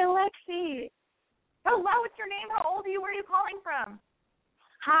 Hi, Alexi. Hello, what's your name? How old are you? Where are you calling from?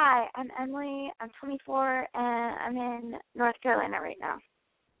 Hi, I'm Emily. I'm 24, and I'm in North Carolina right now.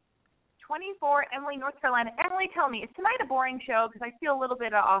 24, Emily, North Carolina. Emily, tell me, is tonight a boring show? Because I feel a little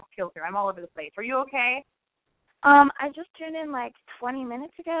bit off kilter. I'm all over the place. Are you okay? I just tuned in like 20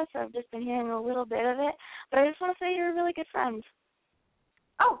 minutes ago, so I've just been hearing a little bit of it. But I just want to say you're a really good friend.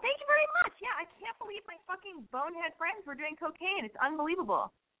 Oh, thank you very much. Yeah, I can't believe my fucking bonehead friends were doing cocaine. It's unbelievable.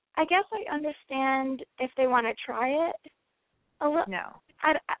 I guess I understand if they want to try it a little. No.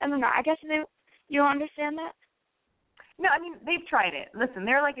 I don't know. I guess you understand that? No, I mean, they've tried it. Listen,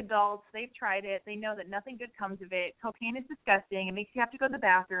 they're like adults. They've tried it. They know that nothing good comes of it. Cocaine is disgusting. It makes you have to go to the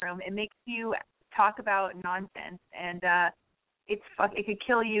bathroom. It makes you talk about nonsense. And it could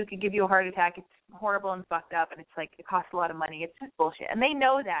kill you. It could give you a heart attack. It's horrible and fucked up, and it's like it costs a lot of money. It's just bullshit, and they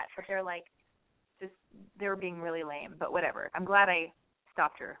know that, but they're like, just they're being really lame. But whatever. I'm glad I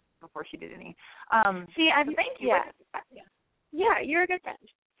stopped her before she did any. Thank you. Yeah, you're a good friend.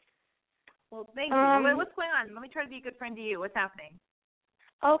 Well, thank you. What's going on? Let me try to be a good friend to you. What's happening?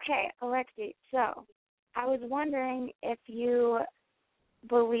 Okay, Alexi. So I was wondering if you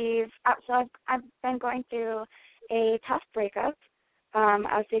believe. So I've been going through a tough breakup. I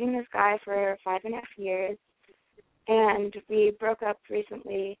was dating this guy for 5.5 years, and we broke up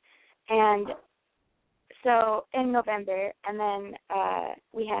recently. And so in November, and then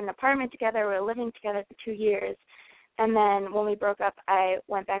we had an apartment together. We were living together for 2 years. And then when we broke up, I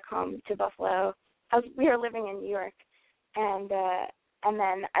went back home to Buffalo. We were living in New York, and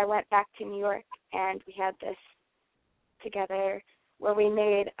then I went back to New York, and we had this together where we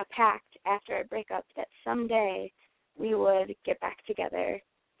made a pact after a breakup that someday we would get back together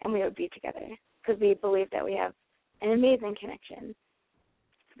and we would be together because we believe that we have an amazing connection.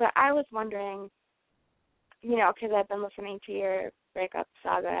 But I was wondering, because I've been listening to your breakup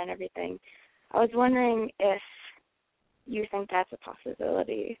saga and everything, I was wondering if you think that's a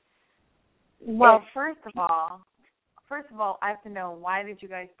possibility. Well, first of all, I have to know, why did you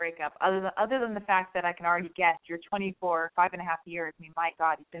guys break up? Other than the fact that I can already guess you're 24, 5.5 years. I mean, my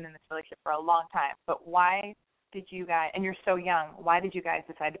God, you've been in this relationship for a long time. But why did you guys, and you're so young, why did you guys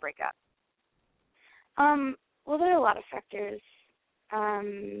decide to break up? Well, there are a lot of factors.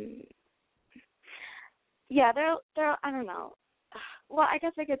 Yeah, there are, I don't know. Well, I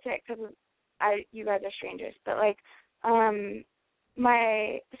guess I could say it because you guys are strangers, but like,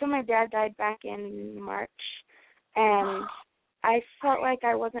 my dad died back in March, and I felt like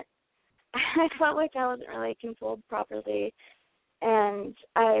I wasn't really consoled properly, and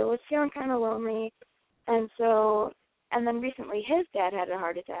I was feeling kind of lonely, and then recently his dad had a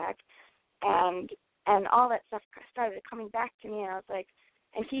heart attack, and all that stuff started coming back to me, and I was like,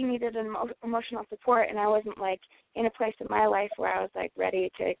 and he needed emotional support, and I wasn't like in a place in my life where I was like ready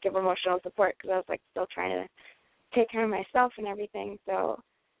to give emotional support because I was like still trying to take care of myself and everything. So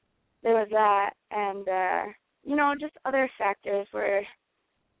there was that, and just other factors where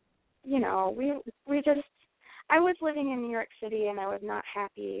I was living in New York City and I was not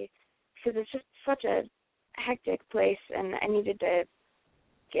happy because it's just such a hectic place, and I needed to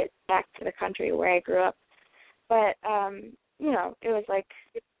get back to the country where I grew up. But it was like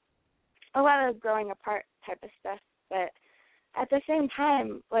a lot of growing apart type of stuff. But at the same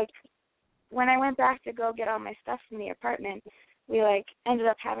time, like when I went back to go get all my stuff from the apartment, we like ended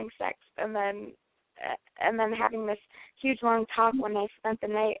up having sex, and then having this huge long talk when I spent the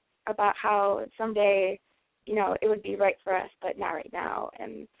night about how someday, it would be right for us, but not right now.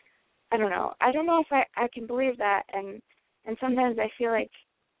 And I don't know if I can believe that. And sometimes I feel like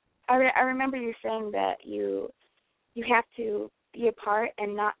I remember you saying that you have to be apart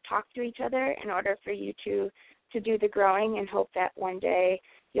and not talk to each other in order for you to do the growing and hope that one day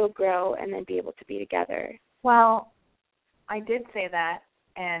you'll grow and then be able to be together. Well, I did say that,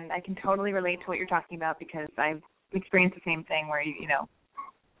 and I can totally relate to what you're talking about because I've experienced the same thing where you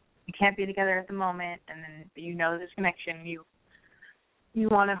can't be together at the moment, and then there's connection. You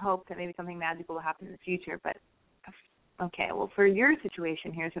want to hope that maybe something magical will happen in the future. But okay, well, for your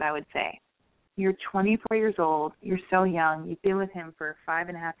situation, here's what I would say. You're 24 years old. You're so young. You've been with him for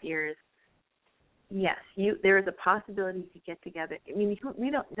 5.5 years. Yes, there is a possibility to get together. I mean,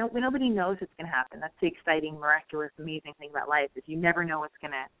 nobody knows what's going to happen. That's the exciting, miraculous, amazing thing about life is you never know what's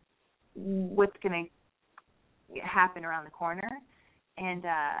going to happen around the corner, and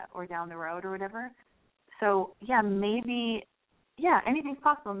or down the road or whatever. So maybe anything's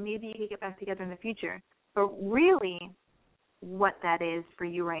possible. Maybe you could get back together in the future. But really, what that is for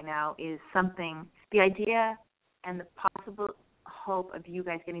you right now is the idea and the possible hope of you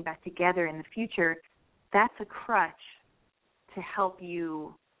guys getting back together in the future, that's a crutch to help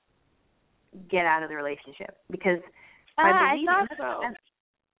you get out of the relationship. Because I thought so.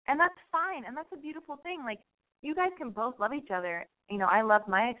 And that's fine, and that's a beautiful thing. Like, you guys can both love each other. I love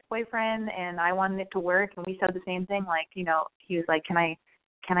my ex-boyfriend, and I wanted it to work, and we said the same thing. Like, he was like, can I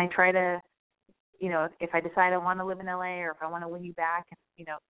try to, if I decide I want to live in LA or if I want to win you back,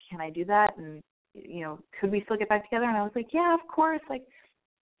 can I do that? And, could we still get back together? And I was like, yeah, of course. Like,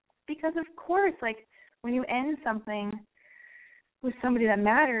 because of course, like, when you end something with somebody that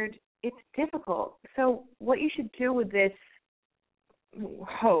mattered, it's difficult. So what you should do with this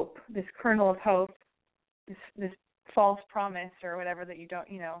hope, this kernel of hope, this false promise or whatever that you don't,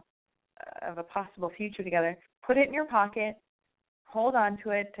 of a possible future together, put it in your pocket, hold on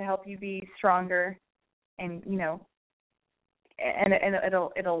to it to help you be stronger, and and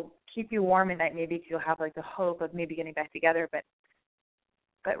it'll keep you warm at night, maybe you'll have like the hope of maybe getting back together, but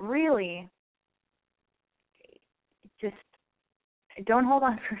really, just don't hold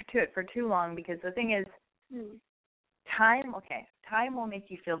on to it for too long, because the thing is, time will make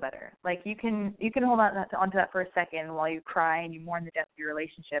you feel better. Like you can hold onto that for a second while you cry and you mourn the death of your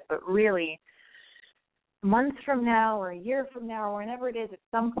relationship, but really, months from now or a year from now or whenever it is, at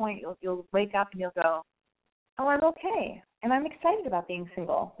some point you'll wake up and you'll go, oh, I'm okay, and I'm excited about being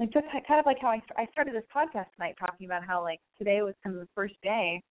single. Like just kind of like how I started this podcast tonight talking about how like today was kind of the first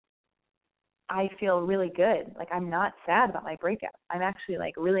day I feel really good. Like I'm not sad about my breakup. I'm actually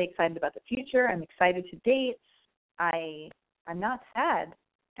like really excited about the future. I'm excited to date. I'm not sad,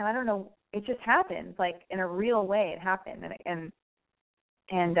 and I don't know. It just happened, like in a real way. It happened, and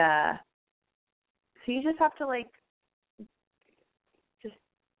so you just have to like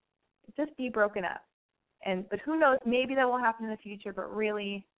just be broken up. But who knows? Maybe that will happen in the future. But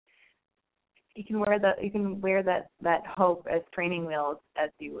really, you can wear that hope as training wheels as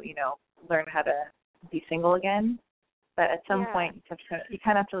you learn how to be single again. But at some point, you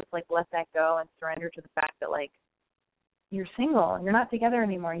kind of have to like let that go and surrender to the fact that like you're single and you're not together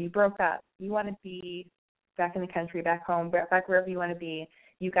anymore. You broke up. You want to be back in the country, back home, back wherever you want to be.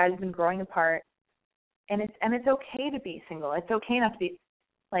 You guys have been growing apart, and it's okay to be single. It's okay not to be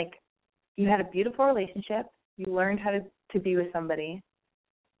like. You had a beautiful relationship. You learned how to be with somebody,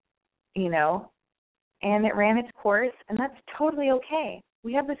 and it ran its course, and that's totally okay.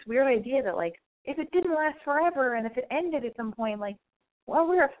 We have this weird idea that, like, if it didn't last forever and if it ended at some point, like, well,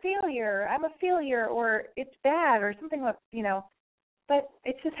 we're a failure, I'm a failure, or it's bad, or something, but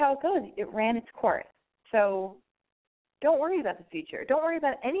it's just how it goes. It ran its course. So don't worry about the future. Don't worry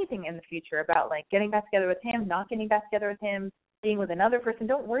about anything in the future about, like, getting back together with him, not getting back together with him, being with another person.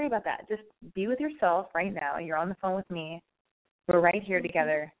 Don't worry about that. Just be with yourself right now. You're on the phone with me. We're right here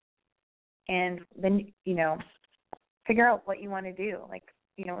together. And then, figure out what you want to do. Like,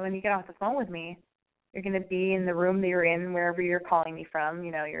 when you get off the phone with me, you're going to be in the room that you're in, wherever you're calling me from.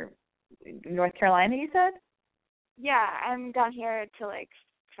 You're in North Carolina, you said? Yeah, I'm down here to, like,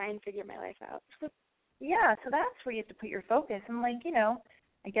 try and figure my life out. Yeah, so that's where you have to put your focus. And, like,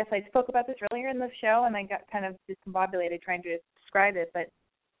 I guess I spoke about this earlier in the show, and I got kind of discombobulated trying to describe it. But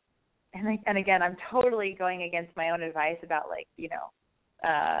and again, I'm totally going against my own advice about like you're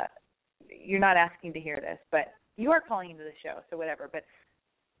not asking to hear this, but you are calling into the show, so whatever. But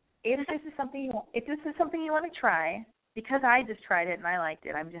if this is something you want to try, because I just tried it and I liked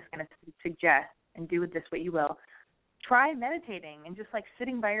it, I'm just going to suggest, and do with this what you will. Try meditating and just like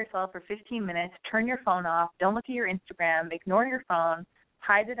sitting by yourself for 15 minutes. Turn your phone off. Don't look at your Instagram. Ignore your phone.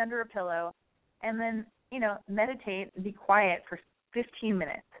 Hide it under a pillow, and then, meditate and be quiet for 15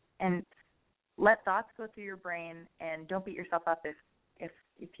 minutes and let thoughts go through your brain, and don't beat yourself up if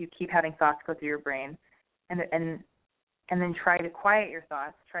you keep having thoughts go through your brain, and then try to quiet your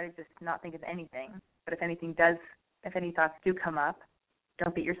thoughts. Try to just not think of anything. But if any thoughts do come up,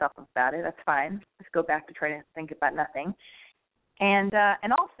 don't beat yourself up about it. That's fine. Just go back to try to think about nothing. And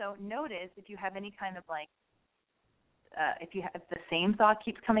also notice if you have any kind of like, if the same thought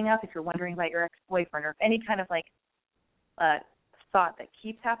keeps coming up, if you're wondering about your ex-boyfriend, or if any kind of like thought that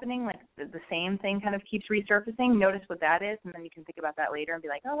keeps happening, like the same thing kind of keeps resurfacing, notice what that is, and then you can think about that later and be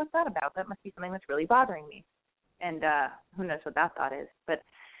like, oh, what's that about? That must be something that's really bothering me. And who knows what that thought is. But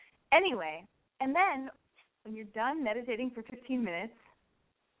anyway, and then when you're done meditating for 15 minutes,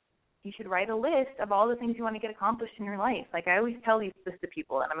 you should write a list of all the things you want to get accomplished in your life. Like I always tell this to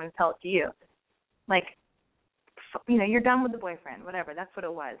people, and I'm going to tell it to you. Like, you're done with the boyfriend, whatever. That's what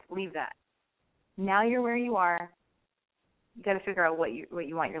it was. Leave that. Now you're where you are. You got to figure out what you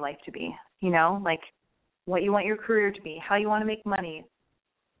want your life to be. Like what you want your career to be, how you want to make money.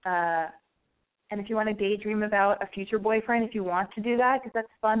 And if you want to daydream about a future boyfriend, if you want to do that, because that's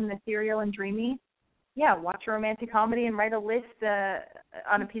fun and ethereal and dreamy, yeah, watch a romantic comedy and write a list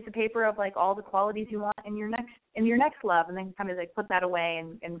on a piece of paper of like all the qualities you want in your next love, and then kind of like put that away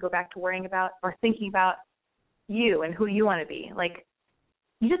and go back to worrying about or thinking about you and who you want to be. Like,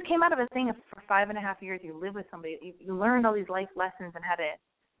 you just came out of a thing for 5.5 years. You live with somebody. You learned all these life lessons and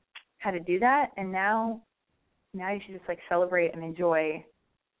how to do that. And now you should just like celebrate and enjoy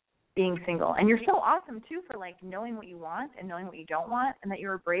being single. And you're so awesome too for like knowing what you want and knowing what you don't want, and that you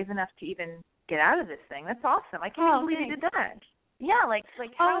were brave enough to even get out of this thing. That's awesome. I can't believe you did that. Yeah, like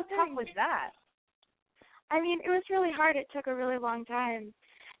how tough was that? I mean, it was really hard. It took a really long time.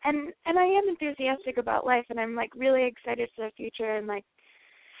 And I am enthusiastic about life, and I'm like really excited for the future and like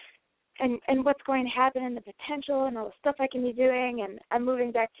and what's going to happen and the potential and all the stuff I can be doing. And I'm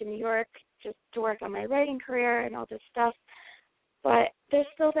moving back to New York just to work on my writing career and all this stuff. But there's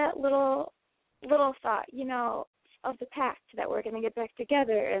still that little thought, you know, of the past that we're going to get back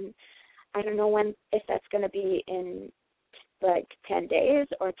together, and I don't know if that's going to be in like 10 days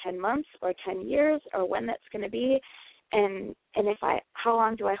or 10 months or 10 years or when that's going to be, and how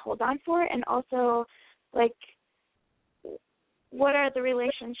long do I hold on for, and also like what are the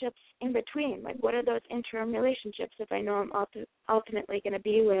relationships in between? Like, what are those interim relationships if I know I'm ultimately going to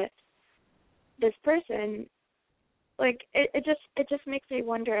be with this person? Like, it just makes me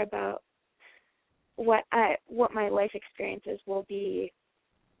wonder about what my life experiences will be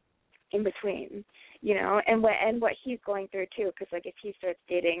in between, you know, and what he's going through too. Because like, if he starts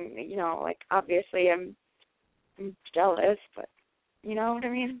dating, you know, like obviously I'm jealous, but you know what I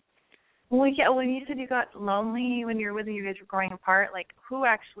mean. Well, yeah. When you said you got lonely when you guys were growing apart, like who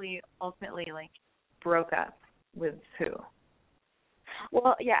actually ultimately like broke up with who?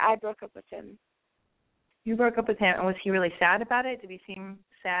 Well, yeah, I broke up with him. You broke up with him, and was he really sad about it? Did he seem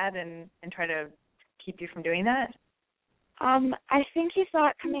sad and try to keep you from doing that? I think he saw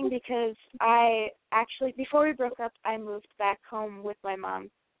it coming because I actually, before we broke up, I moved back home with my mom.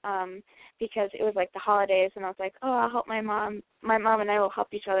 Because it was like the holidays, and I was like, oh, I'll help my mom and I will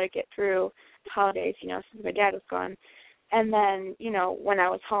help each other get through the holidays, you know, since my dad was gone. And then, you know, when I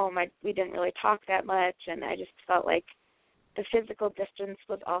was home, we didn't really talk that much, and I just felt like the physical distance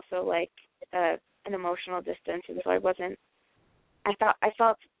was also like an emotional distance, and so I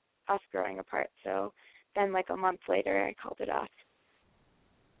felt us growing apart. So then like a month later, I called it off.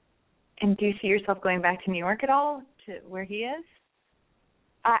 And do you see yourself going back to New York at all, to where he is?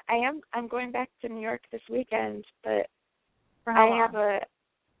 I'm going back to New York this weekend, but For how long?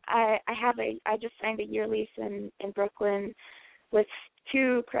 I just signed a year lease in Brooklyn with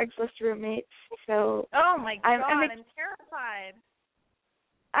 2 Craigslist roommates. So oh my God, I'm terrified.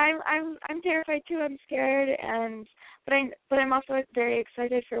 I'm terrified too. I'm scared, but I'm also very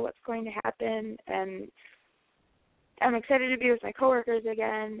excited for what's going to happen, and I'm excited to be with my coworkers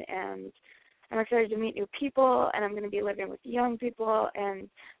again, and I'm excited to meet new people, and I'm going to be living with young people and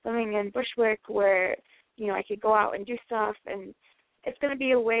living in Bushwick where, you know, I could go out and do stuff, and it's going to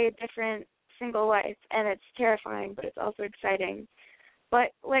be a way different single life, and it's terrifying, but it's also exciting.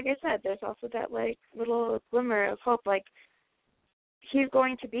 But like I said, there's also that like little glimmer of hope, like he's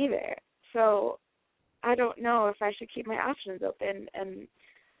going to be there. So I don't know if I should keep my options open, and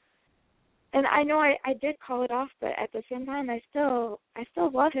I know I did call it off, but at the same time I still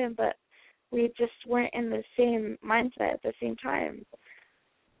love him, but we just weren't in the same mindset at the same time.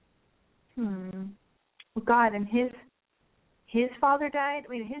 Well, God, and his father died?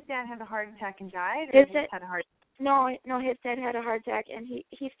 I mean, his dad had a heart attack and died? Or his had a heart attack? No, his dad had a heart attack, and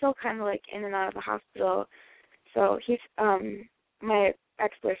he's still kind of like in and out of the hospital. So he's, my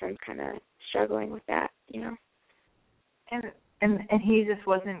ex-boyfriend's kind of struggling with that, you know. And he just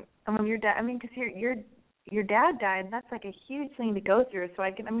wasn't, I mean, your dad, I mean, because your dad died, and that's like a huge thing to go through. So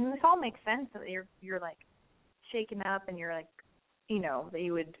this all makes sense that you're like shaken up, and you're like, you know, that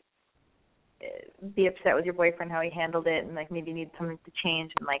you would be upset with your boyfriend how he handled it, and like maybe need something to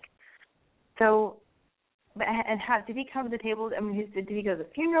change, and like, so. But and how did he come to the table? I mean, did he go to the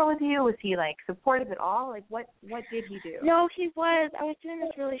funeral with you? Was he like supportive at all? Like, what did he do? No, he was. I was doing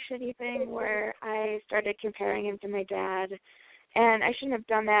this really shitty thing where I started comparing him to my dad, and I shouldn't have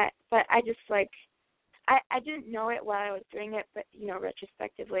done that. But I just like, I didn't know it while I was doing it, but you know,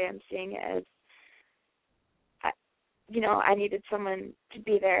 retrospectively, I'm seeing it as, you know, I needed someone to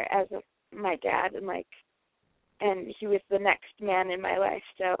be there as my dad, and he was the next man in my life.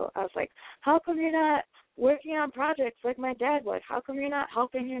 So I was like, how come you're not working on projects like my dad would? How come you're not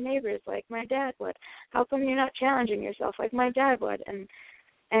helping your neighbors like my dad would? How come you're not challenging yourself like my dad would? And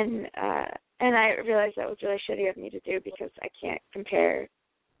I realized that was really shitty of me to do because I can't compare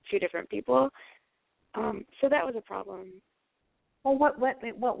 2 different people. So that was a problem. Well, what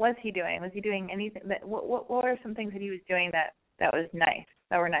was he doing? Was he doing anything? What were some things that he was doing that was nice?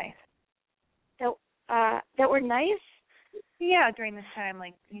 That were nice? That were nice? Yeah, during this time,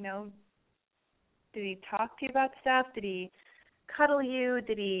 like, you know, did he talk to you about stuff? Did he cuddle you?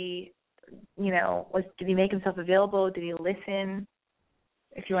 Did he, you know, did he make himself available? Did he listen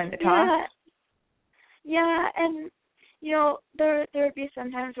if you wanted to talk? Yeah, and, you know, there would be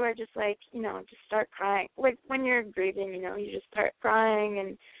some times where I just, like, you know, just start crying. Like, when you're grieving, you know, you just start crying,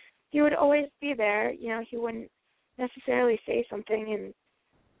 and he would always be there. You know, he wouldn't necessarily say something,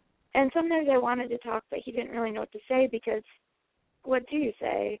 and sometimes I wanted to talk, but he didn't really know what to say because what do you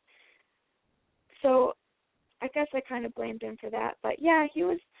say? So I guess I kind of blamed him for that. But yeah, he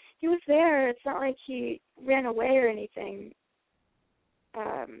was there. It's not like he ran away or anything.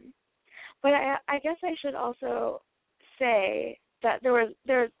 But I guess I should also say that there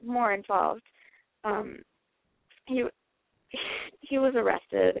was more involved. He was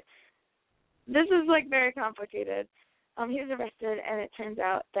arrested. This is like very complicated. He was arrested, and it turns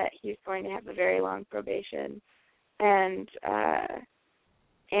out that he's going to have a very long probation, and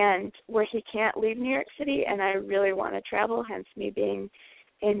where he can't leave New York City, and I really want to travel, hence me being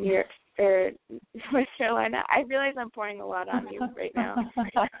in New York or North Carolina. I realize I'm pouring a lot on you right now.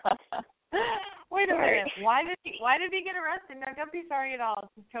 Wait a minute. Why did he get arrested? No, don't be sorry at all.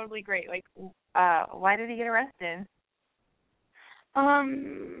 This is totally great. Like, why did he get arrested? I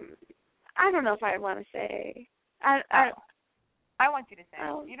don't know if I want to say. I want you to say.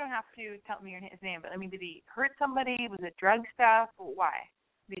 You don't have to tell me his name, but I mean, did he hurt somebody? Was it drug stuff? Why?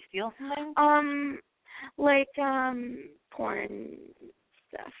 Did he steal something? Porn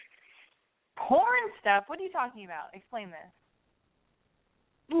stuff. Porn stuff? What are you talking about? Explain this.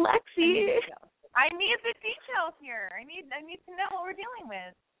 Lexi. I need the details here. I need to know what we're dealing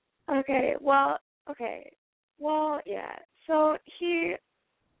with. Okay. Well, yeah. So he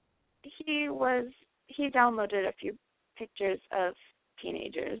downloaded a few pictures of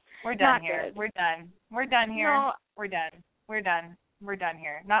teenagers. We're done here. Good. We're done here. No. We're done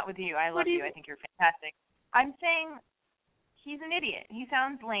here. Not with you. I love you. I think you're fantastic. I'm saying he's an idiot. He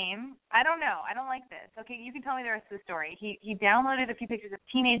sounds lame. I don't know. I don't like this. Okay, you can tell me the rest of the story. He downloaded a few pictures of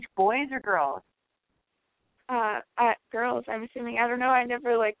teenage boys or girls? Girls, I'm assuming. I don't know. I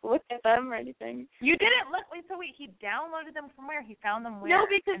never looked at them or anything. You didn't look. Wait, so he downloaded them from where? He found them where? No,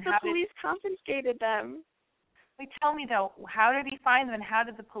 because the police confiscated them. Wait, tell me though, how did he find them, and how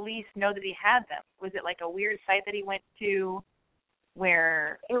did the police know that he had them? Was it like a weird site that he went to,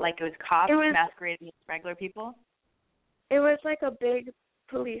 where it was cops masquerading as regular people? It was like a big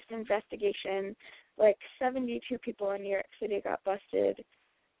police investigation. 72 people in New York City got busted,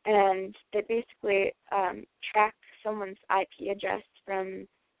 and they basically tracked someone's IP address from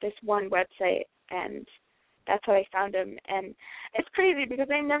this one website, and that's how I found him. And it's crazy because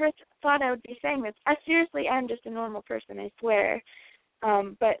I never thought I would be saying this. I seriously am just a normal person, I swear.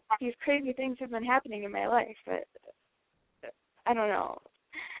 But these crazy things have been happening in my life. But I don't know.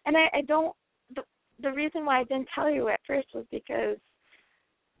 And I don't, the reason why I didn't tell you at first was because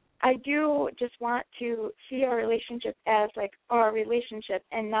I do just want to see our relationship as our relationship,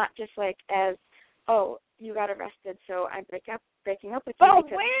 and not just as, oh, you got arrested, so I'm breaking up with you. Oh,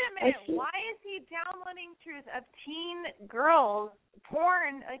 wait a minute. Why is he downloading pictures of teen girls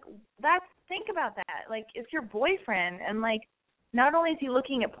porn? Think about that. It's your boyfriend, and not only is he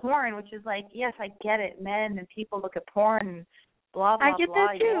looking at porn, which is yes, I get it, men and people look at porn and blah blah blah. I get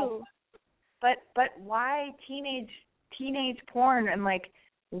that too. But why teenage porn, and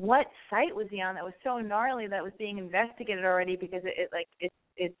what site was he on that was so gnarly that was being investigated already, because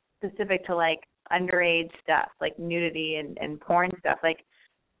it's specific to underage stuff, nudity and porn stuff.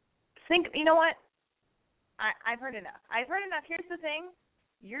 You know what? I've heard enough. Here's the thing.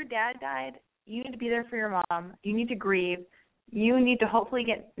 Your dad died. You need to be there for your mom. You need to grieve. You need to hopefully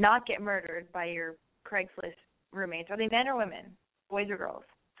not get murdered by your Craigslist roommates. Are they men or women? Boys or girls?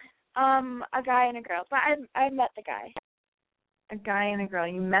 A guy and a girl. But I met the guy. A guy and a girl.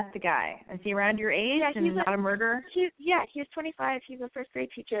 You met the guy. Is he around your age and not a murderer? He's 25. He's a first grade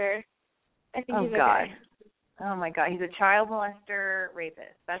teacher. I think he's God. Okay. Oh, my God. He's a child molester,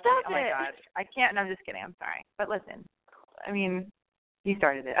 rapist. Stop oh, my God. I can't. No, I'm just kidding. I'm sorry. But listen, I mean, you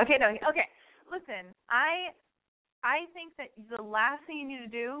started it. Okay, no. Okay. Listen, I think that the last thing you need to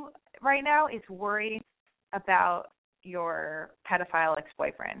do right now is worry about your pedophile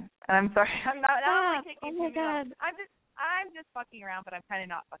ex-boyfriend. And I'm sorry. I'm not. Oh, my God. I'm just fucking around, but I'm kind of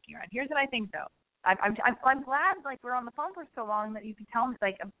not fucking around. Here's what I think, though. I'm glad we're on the phone for so long that you can tell me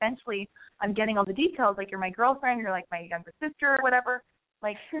eventually I'm getting all the details. You're my girlfriend, you're my younger sister or whatever.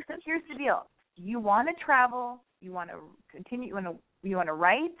 Here's the deal. You want to travel, you want to continue, you want to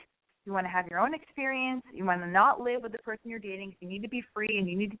write, you want to have your own experience, you want to not live with the person you're dating. You need to be free, and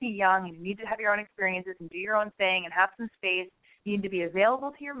you need to be young, and you need to have your own experiences and do your own thing and have some space. You need to be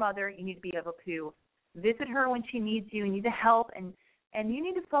available to your mother. You need to be able to visit her when she needs you. You need to help, and you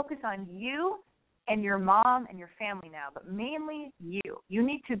need to focus on you and your mom and your family now, but mainly you. You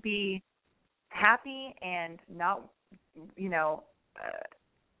need to be happy and not,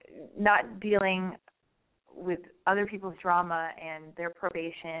 not dealing with other people's drama and their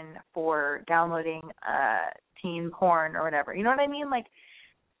probation for downloading teen porn or whatever. You know what I mean?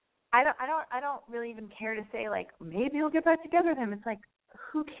 I don't really even care to say maybe he'll get back together with him. It's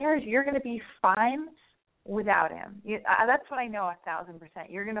who cares? You're going to be fine without him. That's what I know 1,000%.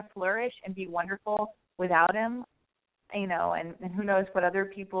 You're going to flourish and be wonderful without him, and who knows what other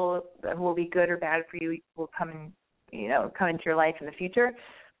people who will be good or bad for you will come and come into your life in the future.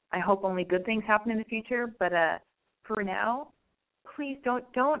 I hope only good things happen in the future, but for now, please don't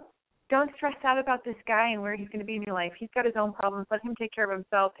stress out about this guy and where he's going to be in your life. He's got his own problems. Let him take care of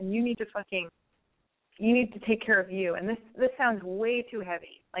himself, and you need to take care of you. And this sounds way too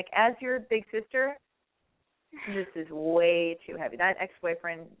heavy. Like, as your big sister, this is way too heavy. That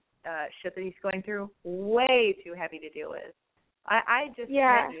ex-boyfriend shit that he's going through, way too heavy to deal with. I just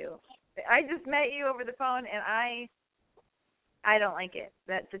met you. I just met you over the phone, and I don't like it.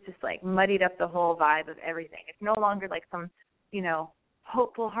 That's just like muddied up the whole vibe of everything. It's no longer like some,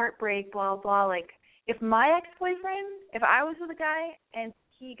 hopeful heartbreak, blah, blah. Like, if my ex-boyfriend, if I was with a guy and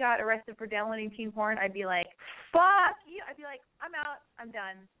he got arrested for downloading teen porn, I'd be like, fuck you. I'd be like, I'm out. I'm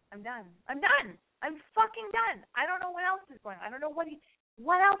done. I'm fucking done. I don't know what else is going on. I don't know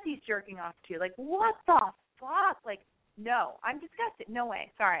what else he's jerking off to. Like, what the fuck? Like, no, I'm disgusted. No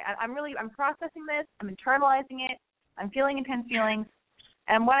way. Sorry. I'm processing this. I'm internalizing it. I'm feeling intense feelings.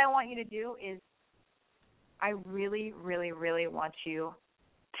 And what I want you to do is, I really, really, really want you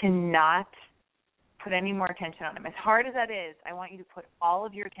to not put any more attention on him. As hard as that is, I want you to put all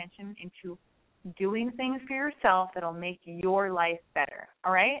of your attention into doing things for yourself that'll make your life better.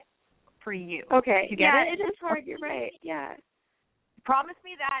 All right? For you. Okay. You get it is hard. You're right. Yeah. Promise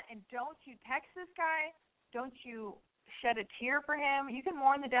me that, and don't you text this guy. Don't you shed a tear for him. You can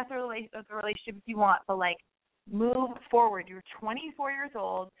mourn the death of the relationship if you want, but, like, move forward. You're 24 years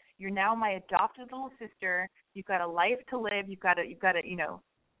old. You're now my adopted little sister. You've got a life to live. You've got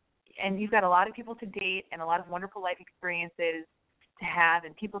and you've got a lot of people to date and a lot of wonderful life experiences to have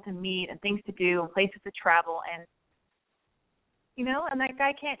and people to meet and things to do and places to travel. And, and that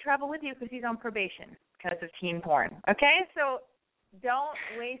guy can't travel with you because he's on probation because of teen porn. Okay? So don't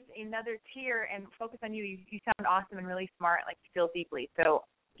waste another tear and focus on you. You sound awesome and really smart, like you feel deeply. So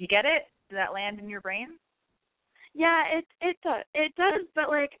do you get it? Does that land in your brain? Yeah, it does, but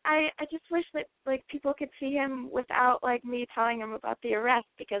like I just wish that like people could see him without like me telling him about the arrest,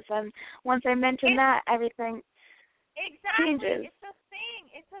 because then once I mention that, everything changes.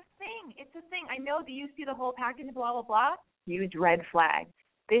 It's a thing. I know that you see the whole package, blah blah blah. Huge red flag.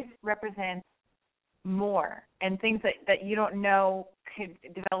 This represents more and things that you don't know could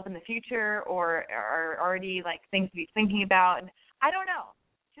develop in the future or are already like things to be thinking about. And I don't know.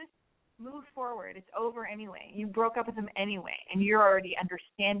 Move forward. It's over anyway. You broke up with him anyway, and you're already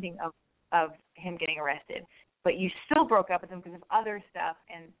understanding of him getting arrested. But you still broke up with him because of other stuff,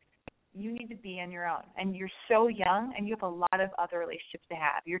 and you need to be on your own. And you're so young, and you have a lot of other relationships to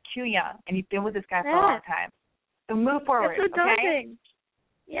have. You're too young, and you've been with this guy for a long time. So move forward, That's so daunting.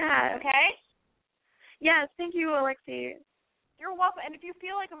 Yeah. Okay? Yes, thank you, Alexi. You're welcome. And if you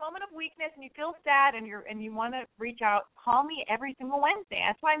feel like a moment of weakness and you feel sad and you want to reach out, call me every single Wednesday.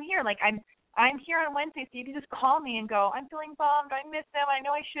 That's why I'm here. Like I'm here on Wednesday, so you can just call me and go, I'm feeling bummed. I miss them. I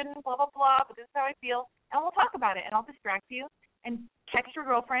know I shouldn't. Blah blah blah. But this is how I feel, and we'll talk about it. And I'll distract you and text your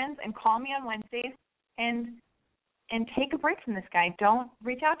girlfriends and call me on Wednesdays and take a break from this guy. Don't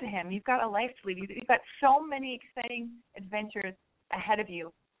reach out to him. You've got a life to lead. You've got so many exciting adventures ahead of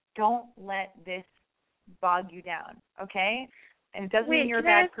you. Don't let this bog you down. Okay? And it doesn't mean you're a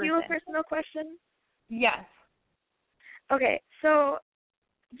bad person. Can I ask you a personal question? Yes. Okay, so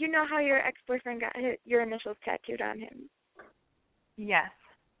you know how your ex-boyfriend got your initials tattooed on him? Yes.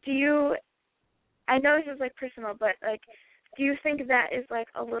 I know this is like personal, but like, do you think that is like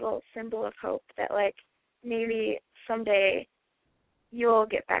a little symbol of hope that like maybe someday you'll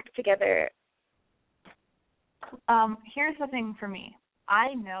get back together? Here's the thing for me.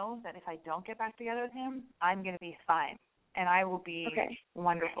 I know that if I don't get back together with him, I'm going to be fine. And I will be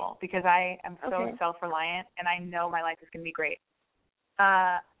wonderful because I am so self-reliant, and I know my life is going to be great.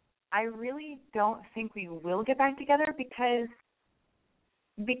 I really don't think we will get back together because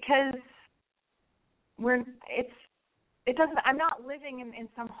I'm not living in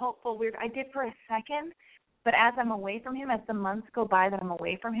some hopeful weird. I did for a second, but as I'm away from him, as the months go by that I'm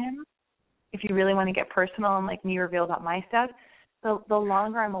away from him, if you really want to get personal and like me reveal about my stuff, the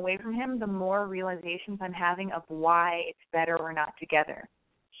longer I'm away from him, the more realizations I'm having of why it's better we're not together.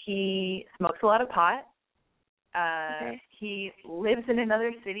 He smokes a lot of pot. He lives in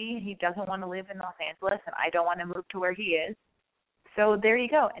another city. He doesn't want to live in Los Angeles, and I don't want to move to where he is. So there you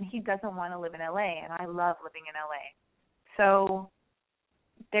go. And he doesn't want to live in L.A., and I love living in L.A. So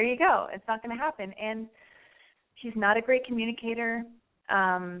there you go. It's not going to happen. And he's not a great communicator.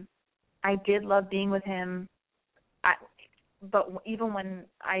 I did love being with him. But even when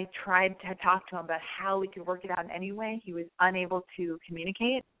I tried to talk to him about how we could work it out in any way, he was unable to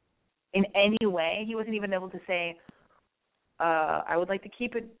communicate in any way. He wasn't even able to say, I would like to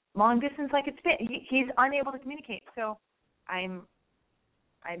keep it long distance like it's been. He's unable to communicate. So I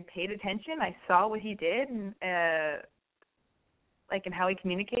paid attention. I saw what he did and and how he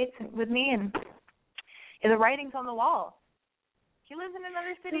communicates with me, and the writing's on the wall. He lives in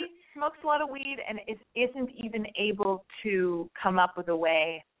another city, smokes a lot of weed, and isn't even able to come up with a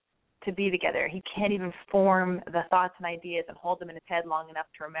way to be together. He can't even form the thoughts and ideas and hold them in his head long enough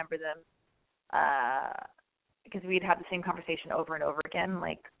to remember them, because we'd have the same conversation over and over again.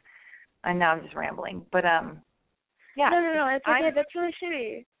 And now I'm just rambling, but yeah. No, it's okay. That's really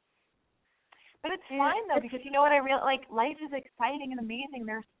shitty. But it's fine though, because you know what I life is exciting and amazing.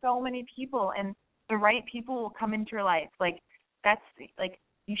 There's so many people, and the right people will come into your life.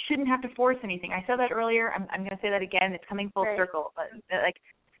 You shouldn't have to force anything. I said that earlier. I'm going to say that again. It's coming full circle. But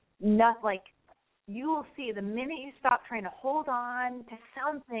you will see the minute you stop trying to hold on to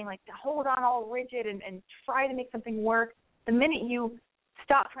something, to hold on all rigid and try to make something work, the minute you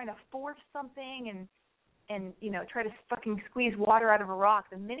stop trying to force something and try to fucking squeeze water out of a rock,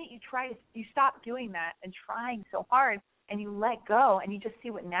 the minute you stop doing that and trying so hard and you let go and you just see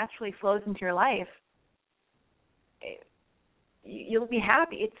what naturally flows into your life, you'll be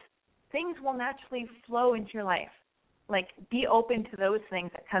happy. Things will naturally flow into your life. Be open to those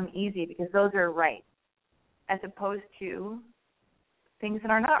things that come easy, because those are right, as opposed to things that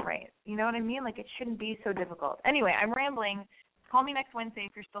are not right. You know what I mean? It shouldn't be so difficult. Anyway, I'm rambling. Call me next Wednesday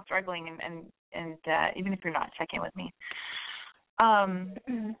if you're still struggling, and even if you're not, check in with me.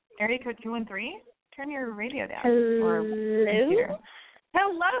 Area code 213. Turn your radio down. Hello.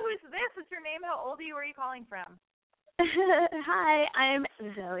 Hello. Who's this? What's your name? How old are you? Where are you calling from? Hi, I'm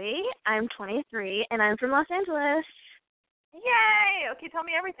Zoe. I'm 23, and I'm from Los Angeles. Yay! Okay, tell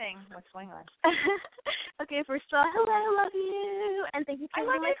me everything. What's going on? Okay, first of all, hello, I love you, and thank you for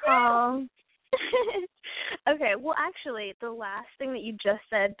taking my call. Okay, well, actually, the last thing that you just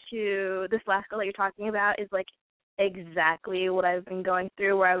said to this last girl that you're talking about is, exactly what I've been going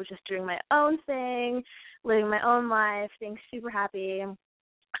through, where I was just doing my own thing, living my own life, being super happy.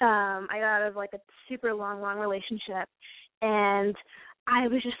 I got out of, a super long relationship, and I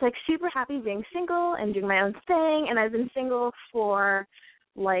was just, super happy being single and doing my own thing, and I've been single for,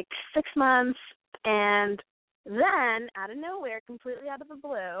 6 months, and then, out of nowhere, completely out of the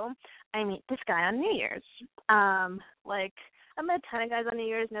blue, I meet this guy on New Year's. I met a ton of guys on New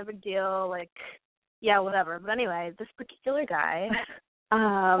Year's, no big deal, yeah, whatever. But anyway, this particular guy,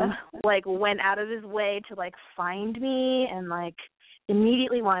 went out of his way to, find me and,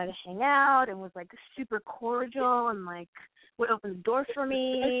 immediately wanted to hang out and was, super cordial and, would open the door for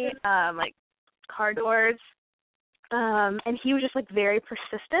me, car doors. And he was just, very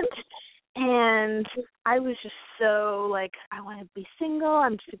persistent. And I was just so, I want to be single.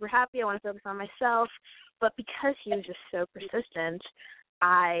 I'm super happy. I want to focus on myself. But because he was just so persistent,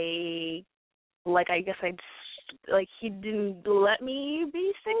 I guess I just, he didn't let me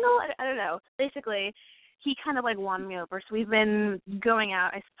be single. I don't know. Basically, he kind of, won me over. So we've been going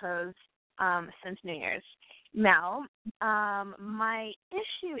out, I suppose, since New Year's. Now, my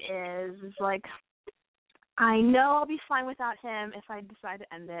issue is, I know I'll be fine without him if I decide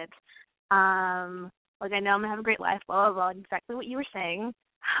to end it. I know I'm going to have a great life, blah, blah, blah, exactly what you were saying.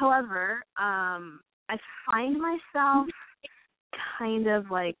 However, I find myself kind of,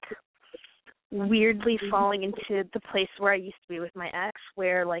 weirdly falling into the place where I used to be with my ex,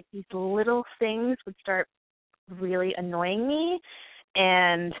 where, these little things would start really annoying me.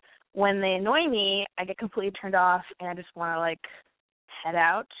 And when they annoy me, I get completely turned off, and I just want to, head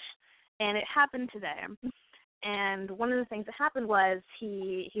out. And it happened today. And one of the things that happened was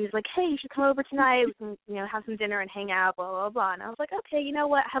he was like, hey, you should come over tonight. We can, have some dinner and hang out, blah, blah, blah. And I was like, okay, you know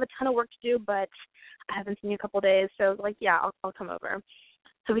what? I have a ton of work to do, but I haven't seen you a couple of days. So I was like, yeah, I'll come over.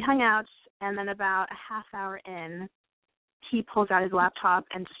 So we hung out, and then about a half hour in, he pulls out his laptop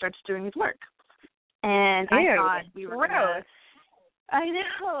and starts doing his work. And I thought we were gonna, I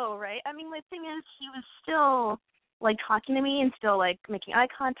know, right? I mean, the thing is, he was still, talking to me and still, making eye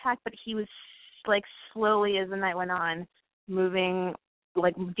contact, but he was slowly as the night went on, moving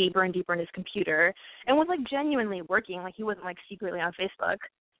deeper and deeper in his computer, and was genuinely working. He wasn't secretly on Facebook.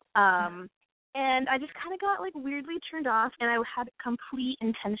 And I just kind of got weirdly turned off, and I had complete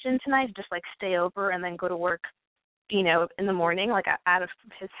intention tonight to just stay over and then go to work, in the morning, out of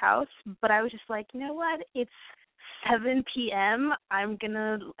his house. But I was just you know what? It's 7 p.m. I'm going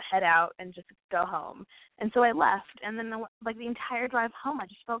to head out and just go home. And so I left. And then, the entire drive home, I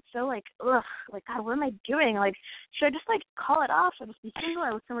just felt so, ugh, God, what am I doing? Should I just, call it off? Should I just be single?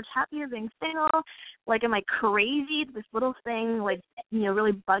 I was so much happier being single. Am I crazy? This little thing,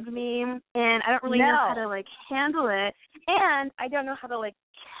 really bugged me. And I don't really know how to, handle it. And I don't know how to, like,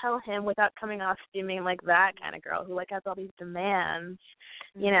 tell him without coming off seeming like that kind of girl who, like, has all these demands,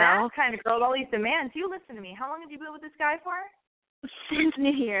 you know? That kind of girl with all these demands. You listen to me. How long have you been with this guy for? Since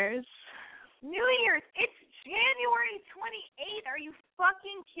New Year's. New Year's. It's January 28th. Are you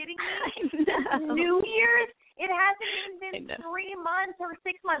fucking kidding me? I know. New Year's? It hasn't even been 3 months or 6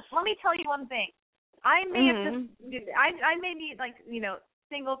 months. Let me tell you one thing. I may have just, I may be, like, you know,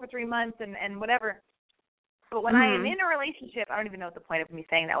 single for 3 months and whatever. But when I am in a relationship, I don't even know what the point of me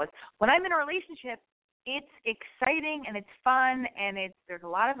saying that was. When I'm in a relationship, it's exciting and it's fun and there's a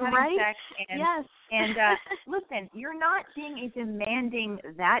lot of having sex and yes. and listen, you're not being a demanding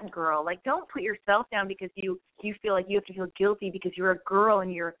that girl. Like, don't put yourself down because you feel like you have to feel guilty because you're a girl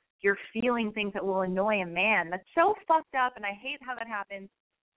and you're feeling things that will annoy a man. That's so fucked up, and I hate how that happens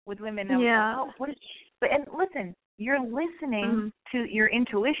with women. Yeah. And listen, you're listening to your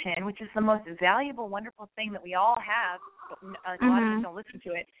intuition, which is the most valuable, wonderful thing that we all have. But a lot of us don't listen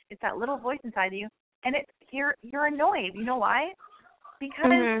to it. It's that little voice inside of you, and you're annoyed. You know why?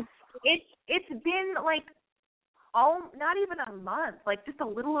 Because it's been like not even a month, like just a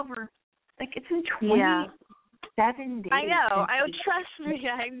little over, like it's been 27 days. I know. Trust me.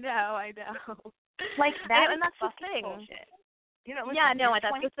 I know. Like that, and that's the thing. Bullshit. You know, listen, yeah, no,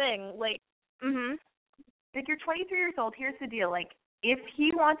 that's the thing. Like, Like, you're 23 years old. Here's the deal. Like, if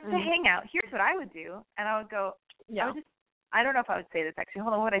he wants to hang out, here's what I would do. And I would go, I don't know if I would say this, actually.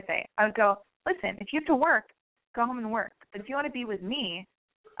 Hold on, what would I say? I would go, listen, if you have to work, go home and work. But if you want to be with me,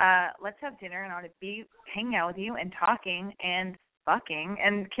 let's have dinner, and I want to be hanging out with you and talking and fucking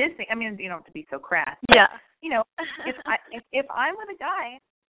and kissing. I mean, you don't have to be so crass. Yeah. You know, if I'm with a guy,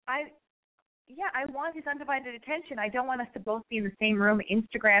 I want his undivided attention. I don't want us to both be in the same room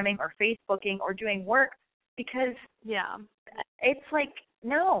Instagramming or Facebooking or doing work because it's like,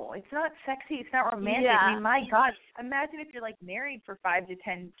 no, it's not sexy. It's not romantic. Yeah. I mean, my God, imagine if you're like married for 5 to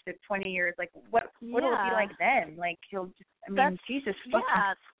 10 to 20 years. Like, what will it be like then? Like, he'll just, Jesus fucking.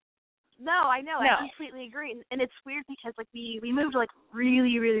 Yeah. No, I know. I completely agree. And it's weird because, like, we moved, like,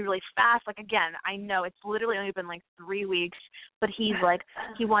 really, really, really fast. Like, again, I know it's literally only been, like, 3 weeks, but he's, like,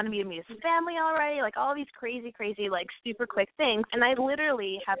 he wanted me to meet his family already, like, all these crazy, crazy, like, super quick things. And I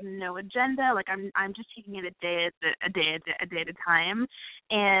literally have no agenda. Like, I'm just taking it a day at a time.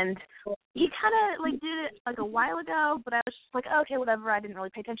 And he kind of, like, did it, like, a while ago, but I was just like, okay, whatever. I didn't really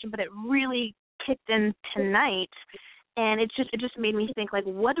pay attention, but it really kicked in tonight. And it just made me think, like,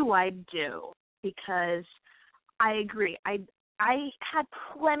 what do I do? Because I agree. I had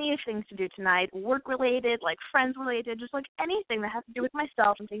plenty of things to do tonight, work-related, like friends-related, just like anything that has to do with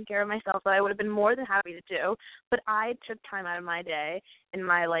myself and taking care of myself that I would have been more than happy to do. But I took time out of my day and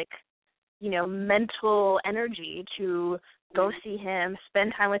my, like, you know, mental energy to go see him,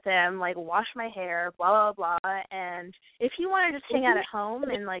 spend time with him, like, wash my hair, blah, blah, blah. And if he wanted to just hang out at home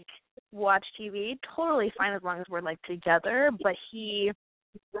and, like, watch TV, totally fine as long as we're, like, together. But he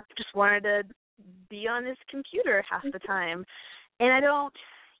just wanted to be on his computer half the time. And I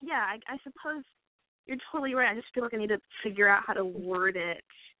suppose you're totally right. I just feel like I need to figure out how to word it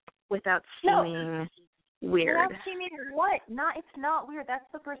without seeming weird. Without seeming what? It's not weird. That's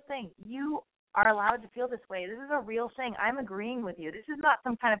the first thing. You are allowed to feel this way. This is a real thing. I'm agreeing with you. This is not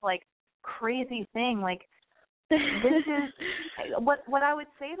some kind of, like, crazy thing. Like, this is what I would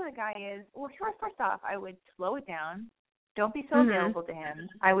say to the guy is, well, first off, I would slow it down. Don't be so available to him.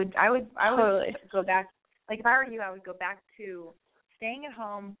 I would totally go back. Like, if I were you, I would go back to staying at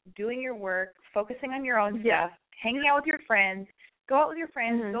home, doing your work, focusing on your own stuff, hanging out with your friends. Go out with your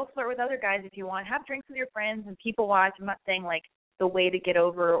friends. Go flirt with other guys if you want. Have drinks with your friends and people watch. I'm not saying, like, the way to get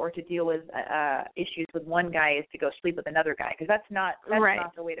over or to deal with issues with one guy is to go sleep with another guy, because that's not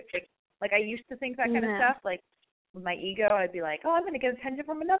the way to fix. Like, I used to think that kind of stuff. Like, with my ego, I'd be like, oh, I'm going to get attention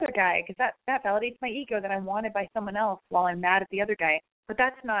from another guy because that validates my ego that I'm wanted by someone else while I'm mad at the other guy. But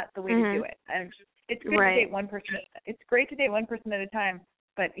that's not the way to do it. And it's good to date one person. It's great to date one person at a time.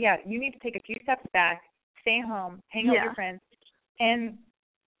 But, yeah, you need to take a few steps back, stay home, hang out with your friends, and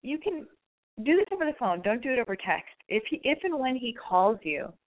you can do this over the phone. Don't do it over text. If and when he calls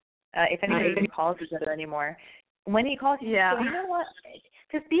you, if anybody even calls each other anymore, when he calls you, so you know what?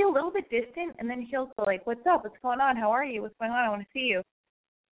 Just be a little bit distant, and then he'll go like, what's up? What's going on? How are you? What's going on? I want to see you.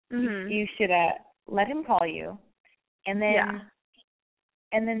 You should let him call you, and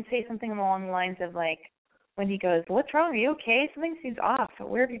then say something along the lines of, like, when he goes, what's wrong? Are you okay? Something seems off.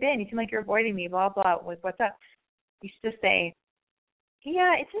 Where have you been? You seem like you're avoiding me, blah, blah. What's up? You should just say,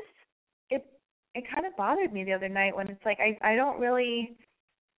 yeah, it kind of bothered me the other night when it's like, I don't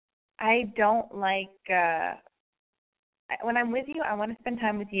like, when I'm with you, I want to spend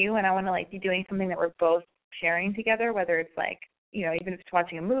time with you, and I want to, like, be doing something that we're both sharing together, whether it's like, you know, even if it's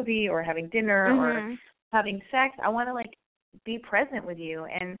watching a movie or having dinner or having sex, I want to like be present with you.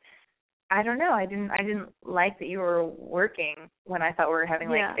 And I don't know, I didn't like that you were working when I thought we were having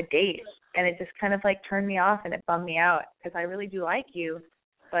like a date, and it just kind of like turned me off and it bummed me out because I really do like you,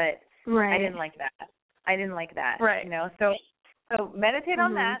 but I didn't like that. Right. You know, so meditate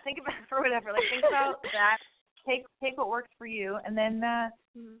on that. Think about it for whatever. Like think about that. Take what works for you, and then.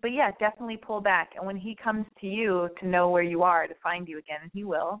 But yeah, definitely pull back. And when he comes to you to know where you are, to find you again, and he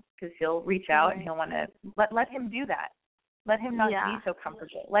will, because he'll reach out and he'll want to let him do that. Let him not be so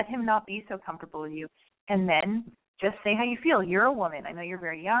comfortable. Let him not be so comfortable with you. And then just say how you feel. You're a woman. I know you're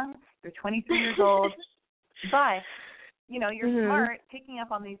very young. You're 23 years old, but you know you're smart, picking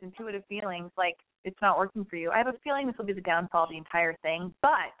up on these intuitive feelings. Like it's not working for you. I have a feeling this will be the downfall of the entire thing.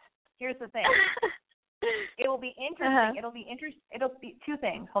 But here's the thing. It will be interesting. It'll be two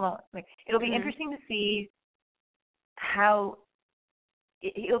things. Hold on. It'll be interesting to see how.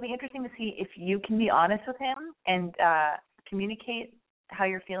 It'll be interesting to see if you can be honest with him and communicate how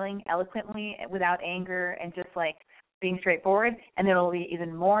you're feeling eloquently without anger and just like being straightforward. And then it'll be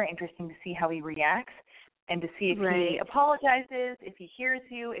even more interesting to see how he reacts and to see if he apologizes, if he hears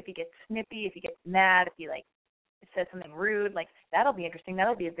you, if he gets snippy, if he gets mad, if he like says something rude. Like that'll be interesting.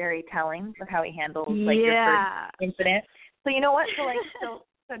 That'll be very telling of how he handles like your first incident. So you know what?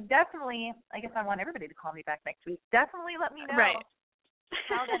 So definitely, I guess I want everybody to call me back next week. Definitely let me know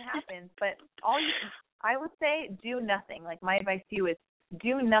how that happens. But I would say do nothing. Like my advice to you is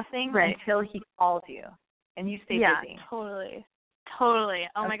do nothing until he calls you, and you stay busy. Totally.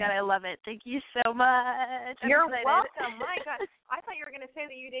 Oh my God, I love it. Thank you so much. You're welcome. My God, I thought you were going to say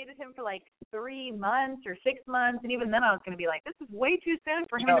that you dated him for like 3 months or 6 months, and even then I was going to be like, this is way too soon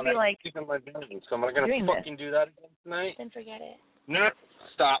for him to be like. So am I going to fucking do that again tonight? Then forget it. No,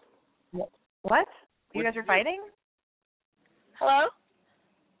 stop. What? You guys are fighting? Hello?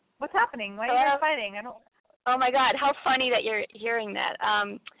 What's happening? Why are you guys fighting? I don't. Oh my God, how funny that you're hearing that.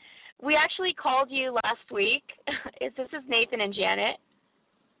 We actually called you last week. This is Nathan and Janet.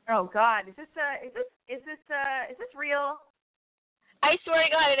 Oh God, is this real? I swear to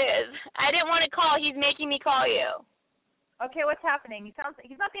God it is. I didn't want to call. He's making me call you. Okay, what's happening? He's not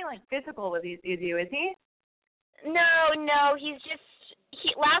being like physical with you, is he? No. He's just.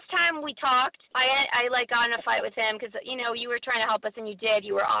 Last time we talked, I like got in a fight with him because you know you were trying to help us and you did.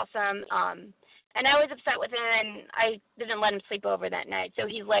 You were awesome. And I was upset with him, and I didn't let him sleep over that night. So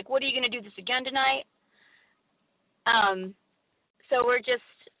he's like, what are you going to do this again tonight? So we're just,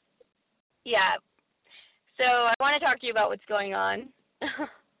 So I want to talk to you about what's going on.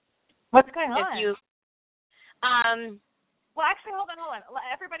 What's going on? Well, actually, hold on.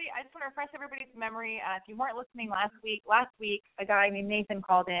 Everybody, I just want to refresh everybody's memory. If you weren't listening last week, a guy named Nathan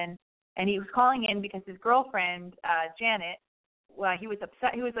called in, and he was calling in because his girlfriend, Janet, he was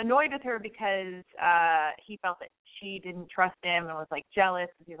upset. He was annoyed with her because he felt that she didn't trust him and was like jealous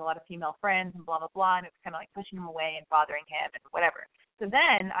because he has a lot of female friends and blah blah blah, and it was kind of like pushing him away and bothering him and whatever. So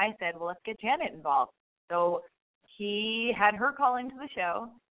then I said, well, let's get Janet involved. So he had her call into the show.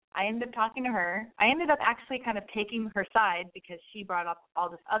 I ended up talking to her. I ended up actually kind of taking her side because she brought up all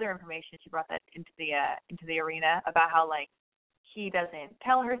this other information. She brought that into the arena about how like he doesn't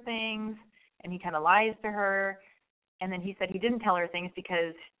tell her things and he kind of lies to her. And then he said he didn't tell her things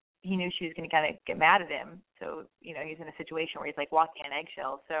because he knew she was going to kind of get mad at him. So, you know, he's in a situation where he's like walking on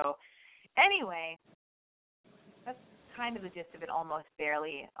eggshells. So anyway, that's kind of the gist of it, almost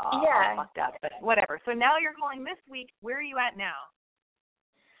barely all fucked up, but whatever. So now you're calling this week. Where are you at now?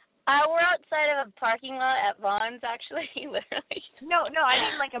 We're outside of a parking lot at Vaughn's, actually, literally. No, I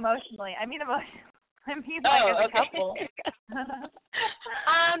mean like emotionally. I mean like as a couple.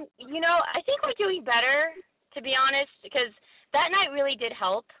 You know, I think we're doing better, to be honest, because that night really did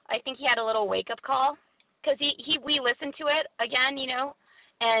help. I think he had a little wake-up call because we listened to it again, you know,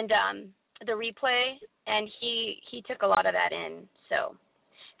 and the replay, and he took a lot of that in. So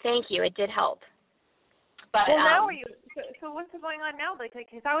thank you. It did help. But now are you? So what's going on now? Like,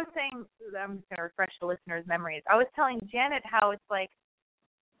 because I was saying, I'm just going to refresh the listeners' memories. I was telling Janet how it's like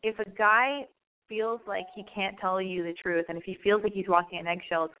if a guy feels like he can't tell you the truth, and if he feels like he's walking on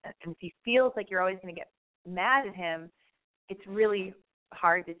eggshells, and if he feels like you're always going to get mad at him, it's really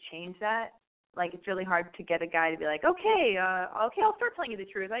hard to change that. Like, it's really hard to get a guy to be like, okay, I'll start telling you the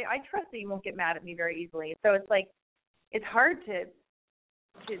truth. I trust that you won't get mad at me very easily. So it's like, it's hard to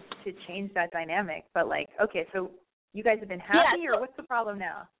change that dynamic. But like, okay, so you guys have been happy, or what's the problem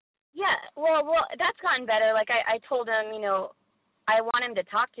now? Yeah, well, that's gotten better. Like, I told him, you know, I want him to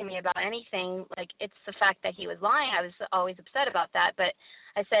talk to me about anything. Like, it's the fact that he was lying. I was always upset about that. But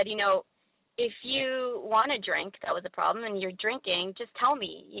I said, you know, if you want a drink, that was a problem, and you're drinking, just tell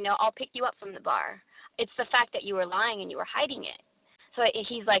me. You know, I'll pick you up from the bar. It's the fact that you were lying and you were hiding it. So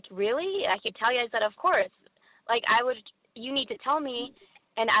he's like, really? I could tell you. I said, of course. Like, you need to tell me,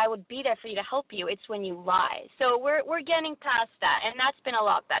 and I would be there for you to help you. It's when you lie. So we're getting past that, and that's been a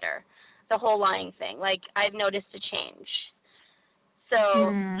lot better, the whole lying thing. Like, I've noticed a change.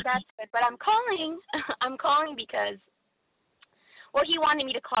 So that's good. But I'm calling because, well, he wanted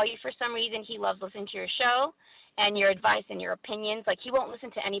me to call you for some reason. He loves listening to your show and your advice and your opinions. Like, he won't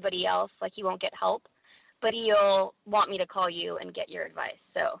listen to anybody else. Like, he won't get help. But he'll want me to call you and get your advice.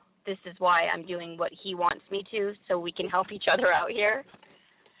 So this is why I'm doing what he wants me to, so we can help each other out here.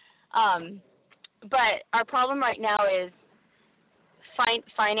 But our problem right now is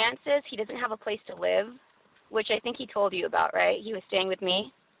finances. He doesn't have a place to live, which I think he told you about, right? He was staying with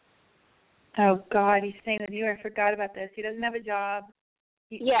me. Oh, God, he's staying with you. I forgot about this. He doesn't have a job.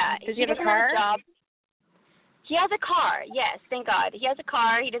 Does he have a car? Have a job. He has a car, yes, thank God. He has a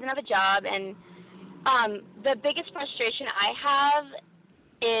car. He doesn't have a job. And the biggest frustration I have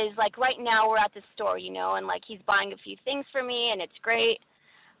is, like, right now we're at the store, you know, and, like, he's buying a few things for me, and it's great.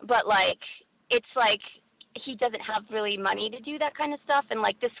 But, like, it's like he doesn't have really money to do that kind of stuff. And,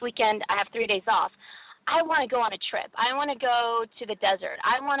 like, this weekend I have 3 days off. I want to go on a trip. I want to go to the desert.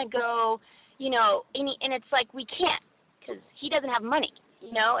 I want to go, you know, and it's like we can't because he doesn't have money,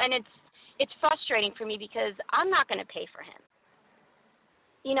 you know, and it's frustrating for me because I'm not going to pay for him.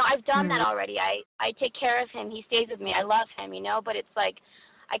 You know, I've done that already. I take care of him. He stays with me. I love him, you know, but it's like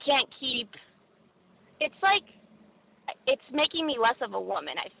I can't keep – it's like it's making me less of a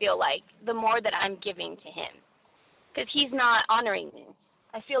woman, I feel like, the more that I'm giving to him because he's not honoring me.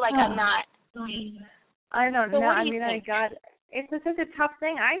 I feel like I'm not – I don't know. I mean, it's such a tough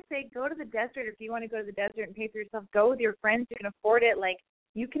thing. I say go to the desert if you want to go to the desert and pay for yourself. Go with your friends who can afford it. Like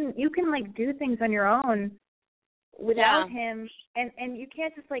you can like do things on your own without him, and you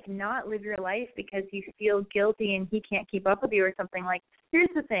can't just like not live your life because you feel guilty and he can't keep up with you or something. Like here's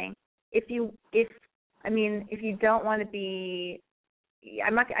the thing: if you don't want to be, I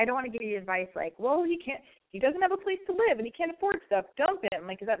don't want to give you advice like, well, he doesn't have a place to live and he can't afford stuff. Dump him,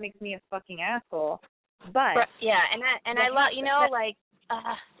 like, 'cause that makes me a fucking asshole. But I love, you know, like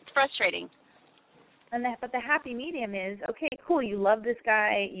it's frustrating. But the happy medium is, okay, cool, you love this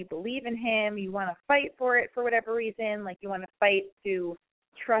guy, you believe in him, you want to fight for it for whatever reason, like you want to fight to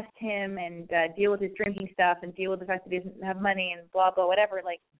trust him and deal with his drinking stuff and deal with the fact that he doesn't have money and blah blah whatever,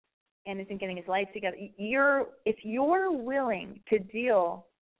 like, and isn't getting his life together. If you're willing to deal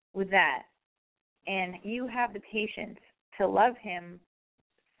with that and you have the patience to love him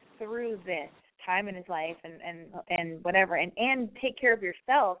through this time in his life and whatever, and take care of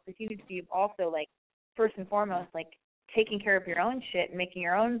yourself, because you need to be also, like, first and foremost, like, taking care of your own shit and making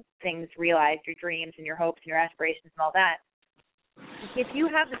your own things realized, your dreams and your hopes and your aspirations and all that. If you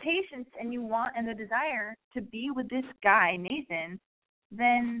have the patience and you want and the desire to be with this guy, Nathan,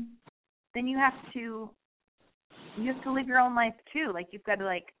 then you have to live your own life too. Like, you've got to,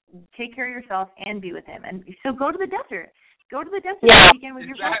 like, take care of yourself and be with him. And so go to the desert. Go to the desert this weekend with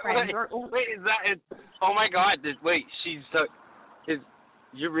your girlfriend. Wait, is that it? Oh my God!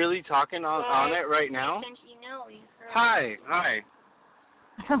 You're really talking on it right now? Hi.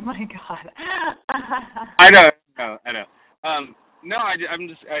 Oh my God. I know. No, I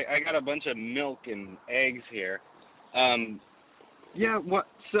got a bunch of milk and eggs here. Yeah. What?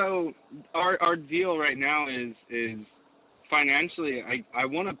 So our deal right now is financially. I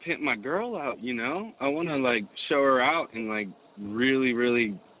want to pimp my girl out. You know, I want to, like, show her out and, like, really,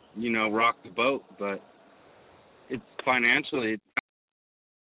 really, you know, rock the boat. But it's financially.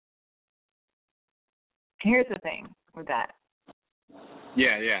 Here's the thing with that.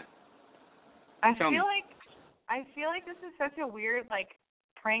 Yeah. I feel like this is such a weird, like,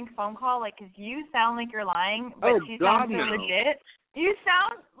 prank phone call, like, 'cause you sound like you're lying, but she sounds so legit. You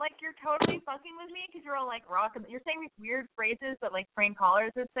sound like you're totally fucking with me because you're all, like, rocking. You're saying these weird phrases that, like, prank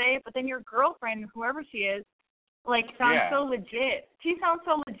callers would say, but then your girlfriend, whoever she is, like, sounds so legit. She sounds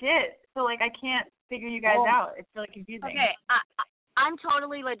so legit. So, like, I can't figure you guys out. It's really confusing. Okay, I'm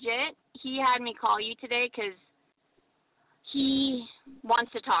totally legit. He had me call you today because he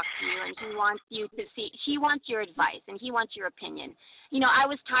wants to talk to you and he wants you to see. He wants your advice and he wants your opinion. You know, I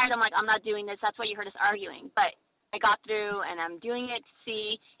was tired. I'm like, I'm not doing this. That's why you heard us arguing. But I got through, and I'm doing it to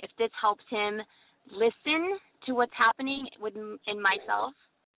see if this helps him listen to what's happening in myself,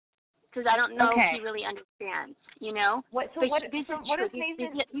 because I don't know if he really understands, you know?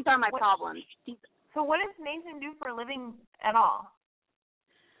 These are my problems. So what does Nathan do for a living at all?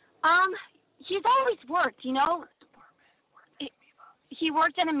 He's always worked, you know? he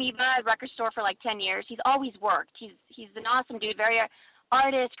worked at Amoeba, a record store, for like 10 years. He's always worked. He's an awesome dude, very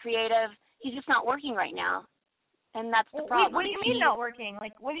artist, creative. He's just not working right now, and that's the problem. Wait, what do you mean not working?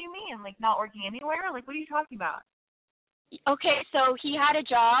 Like, what do you mean? Like, not working anywhere? Like, what are you talking about? Okay, so he had a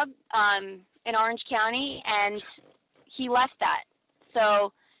job in Orange County, and he left that.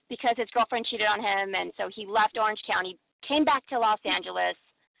 So because his girlfriend cheated on him, and so he left Orange County, came back to Los Angeles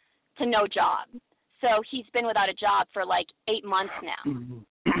to no job. So he's been without a job for like 8 months now,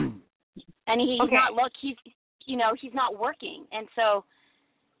 and he's not he's not working, and so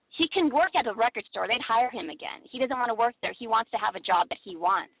he can work at a record store. They'd hire him again. He doesn't want to work there. He wants to have a job that he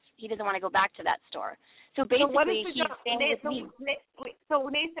wants. He doesn't want to go back to that store. So basically, what is the he's job? staying with me. So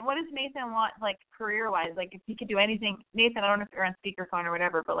Nathan, what does Nathan want, like, career-wise? Like, if he could do anything, Nathan, I don't know if you're on speakerphone or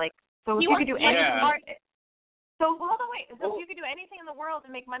whatever, but like, so if you could do anything. So hold on, wait. So if you could do anything in the world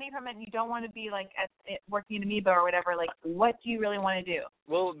and make money from it, and you don't want to be like working at Amoeba or whatever, like, what do you really want to do?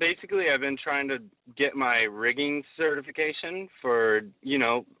 Well, basically, I've been trying to get my rigging certification for,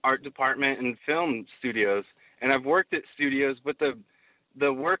 art department and film studios, and I've worked at studios, but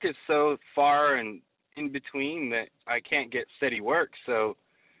the work is so far and in between that I can't get steady work. So,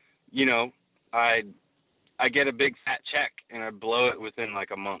 I get a big fat check and I blow it within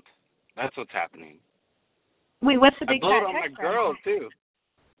like a month. That's what's happening. Wait, what's the big fat check? I blow check it on my from? girl too.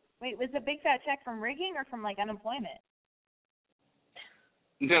 Wait, was the big fat check from rigging or from like unemployment?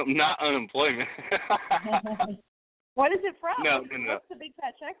 No, not unemployment. What is it from? No. What's the big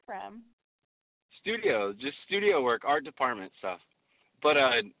fat check from? Just studio work, art department stuff. But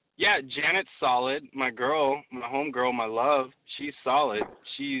yeah, Janet's solid. My girl, my homegirl, my love, she's solid.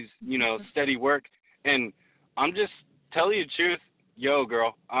 She's, steady work. And I'm just telling you the truth, yo,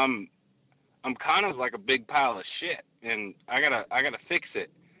 girl, I'm kind of like a big pile of shit, and I gotta fix it.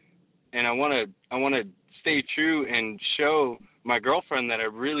 And I wanna stay true and show my girlfriend that I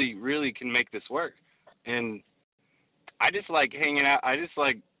really, really can make this work. And I just like hanging out.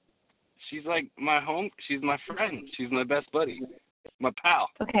 She's like she's my friend. She's my best buddy. My pal.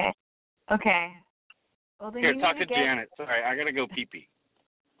 Okay. Well, then Here, you talk need to to get... Janet. Sorry, I gotta go pee-pee.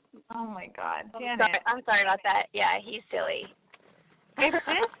 Oh my God, Janet. I'm sorry about that. Yeah, he's silly. If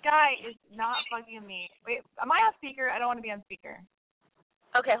this guy is not bugging me, wait, am I on speaker? I don't want to be on speaker.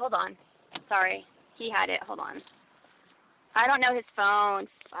 Okay, hold on. Sorry, he had it. Hold on. I don't know his phone.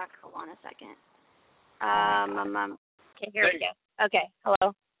 Fuck. Hold on a second. Okay, here we go. Okay,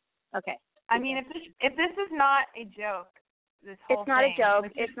 hello. Okay. I mean, if this is not a joke, this whole it's not thing, a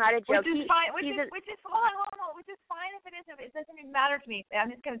joke. It's not a joke. Which is fine. Which is hold on. Which is fine if it is. It doesn't even matter to me. I'm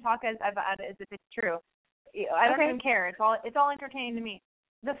just going to talk as if it's true. I don't even care. It's all entertaining to me.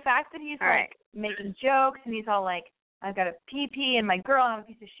 The fact that he's like making jokes and he's all like, I've got a PP and my girl and I'm a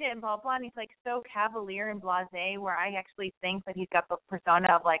piece of shit and blah blah, and he's like so cavalier and blasé, where I actually think that he's got the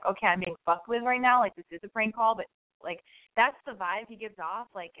persona of like, okay, I'm being fucked with right now, like this is a prank call, but like that's the vibe he gives off,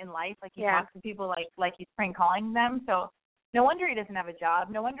 like in life, like he talks to people like he's prank calling them. So no wonder he doesn't have a job.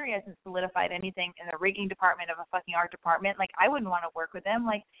 No wonder he hasn't solidified anything in the rigging department of a fucking art department. Like I wouldn't want to work with him.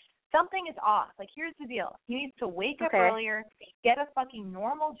 Like something is off. Like here's the deal: he needs to wake up earlier, get a fucking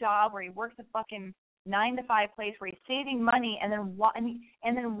normal job where he works a fucking 9-to-5 place where he's saving money, and then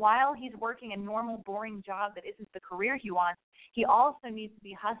while he's working a normal, boring job that isn't the career he wants, he also needs to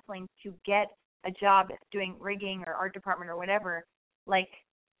be hustling to get a job doing rigging or art department or whatever. Like,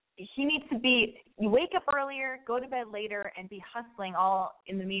 he needs to you wake up earlier, go to bed later, and be hustling all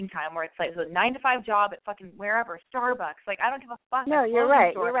in the meantime, where it's like a 9-to-5 job at fucking wherever, Starbucks. Like, I don't give a fuck. No, you're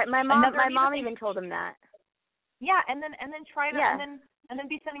right. You're right. My mom even told him that. Yeah, and then try to and then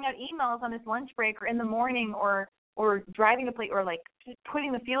be sending out emails on his lunch break or in the morning or driving to play or like just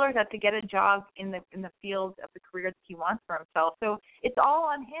putting the feelers out to get a job in the field of the career that he wants for himself. So it's all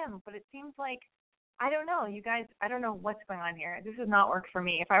on him, but it seems like, I don't know, you guys, I don't know what's going on here. This does not work for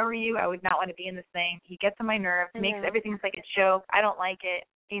me. If I were you, I would not want to be in this thing. He gets on my nerves, makes everything like a joke. I don't like it,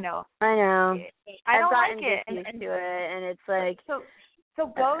 I know. I don't like it. And to it, and it's like So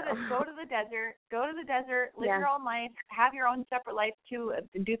go to the desert, live your own life, have your own separate life too,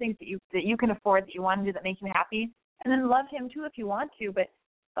 and do things that you can afford, that you want to do, that make you happy, and then love him too if you want to. But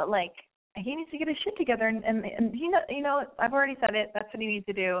like, he needs to get his shit together, and he I've already said it. That's what he needs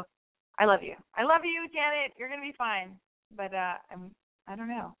to do. I love you, Janet. You're gonna be fine. But I don't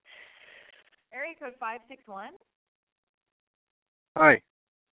know. Area code 561. Hi.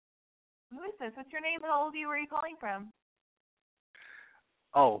 Who is this? What's your name? How old are you? Where are you calling from?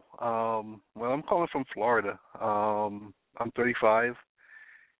 Oh, well, I'm calling from Florida. I'm 35,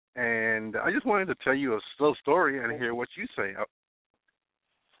 and I just wanted to tell you a little story and hear what you say.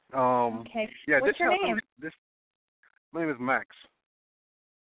 Okay. Yeah, What's your name? My name is Max.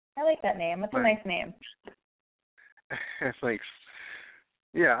 I like that name. That's a nice name. Thanks.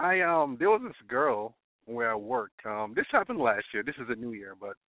 Yeah, there was this girl where I worked. This happened last year. This is a new year,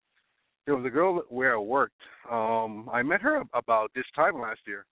 but there was a girl where I worked. I met her about this time last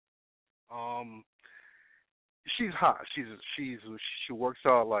year. She's hot. She works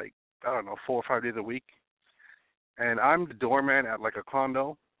out like, I don't know, 4 or 5 days a week. And I'm the doorman at like a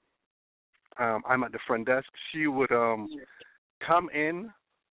condo. I'm at the front desk. She would come in.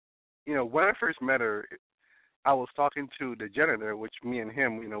 You know, when I first met her, I was talking to the janitor, which me and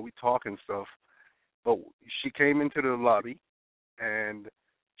him, you know, we talk and stuff. But she came into the lobby, and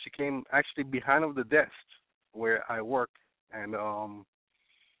she came actually behind of the desk where I work. And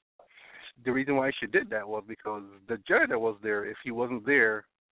the reason why she did that was because the janitor was there. If he wasn't there,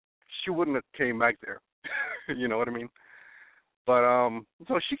 she wouldn't have came back there. You know what I mean? But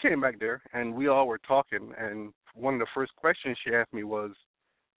so she came back there, and we all were talking. And one of the first questions she asked me was,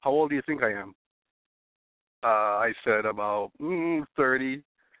 "How old do you think I am?" I said about 30.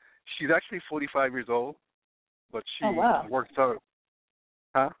 She's actually 45 years old, but she works out.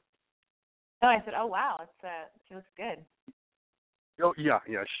 Huh? No, I said, oh wow, she looks good. Oh yeah,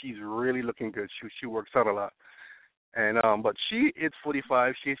 she's really looking good. She works out a lot, and but she is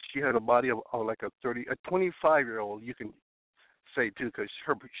 45. She had a body of like a 25-year-old. You can say too, because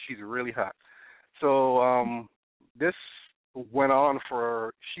she's really hot. So this went on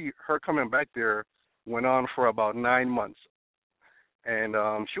for her coming back there went on for about 9 months, and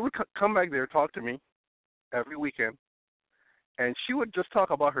she would come back there, talk to me every weekend, and she would just talk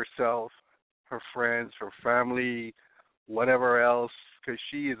about herself, her friends, her family, whatever else, because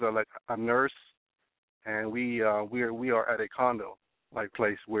she is like a nurse, and we are at a condo like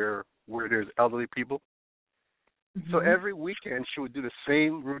place where there's elderly people. Mm-hmm. So every weekend she would do the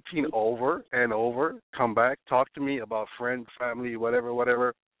same routine over and over, come back, talk to me about friends, family,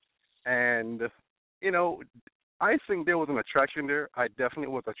 whatever. And, you know, I think there was an attraction there. I definitely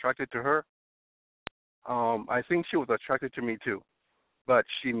was attracted to her. I think she was attracted to me too. But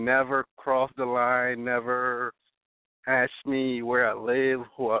she never crossed the line, never asked me where I live,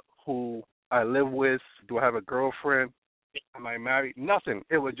 who I live with, do I have a girlfriend, am I married, nothing.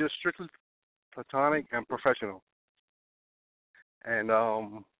 It was just strictly platonic and professional. And,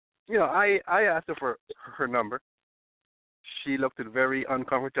 you know, I asked her for her number. She looked very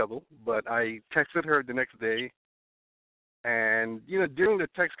uncomfortable, but I texted her the next day. And, you know, during the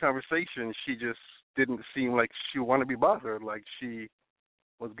text conversation, she just didn't seem like she wanted to be bothered. Like she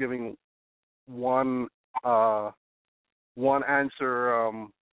was giving one answer,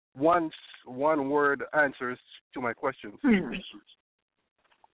 one word answers to my questions.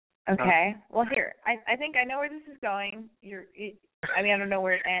 Okay. Well, here, I think I know where this is going. I mean, I don't know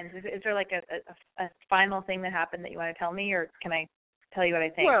where it ends. Is there like a final thing that happened that you want to tell me, or can I tell you what I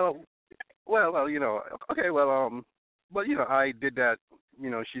think? Well, you know, okay, well, but you know, I did that. You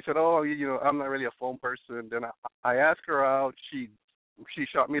know, she said, "Oh, you know, I'm not really a phone person." Then I asked her out. She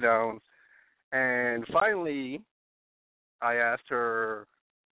shot me down, and finally, I actually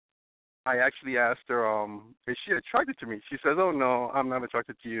asked her, is she attracted to me? She says, "Oh no, I'm not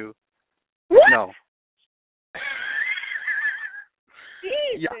attracted to you." What? No.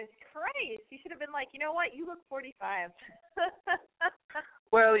 Jesus Christ! You should have been like, you know what? You look 45.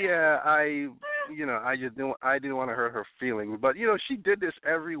 Well, yeah, I didn't want to hurt her feelings, but you know, she did this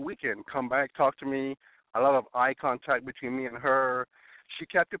every weekend. Come back, talk to me. A lot of eye contact between me and her. She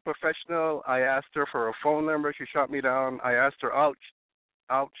kept it professional. I asked her for her phone number. She shot me down. I asked her out.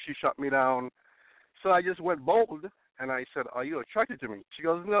 She shot me down. So I just went bold, and I said, "Are you attracted to me?" She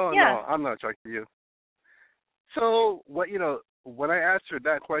goes, No, I'm not attracted to you." So when I asked her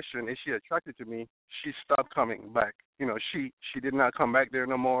that question, is she attracted to me, she stopped coming back. You know, she did not come back there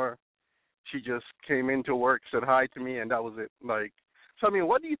no more. She just came into work, said hi to me, and that was it. Like, so I mean,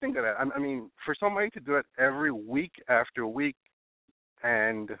 what do you think of that? I mean, for somebody to do it every week after week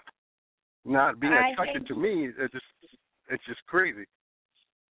and not being attracted to me, it's just crazy.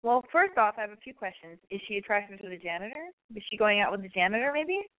 Well, first off, I have a few questions. Is she attracted to the janitor? Is she going out with the janitor,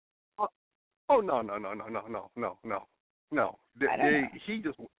 maybe? Oh no.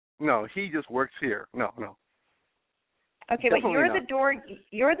 He just works here. No. Okay, Definitely but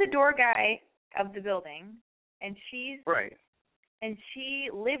you're the door guy of the building, and she's right. And she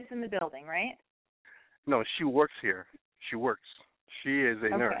lives in the building, right? No, she works here. She works. She is a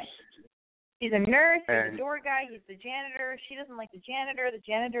nurse. She's a nurse, he's a door guy, he's the janitor. She doesn't like the janitor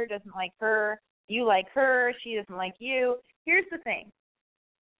doesn't like her, you like her, she doesn't like you. Here's the thing.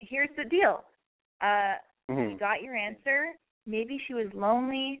 Here's the deal. You got your answer. Maybe she was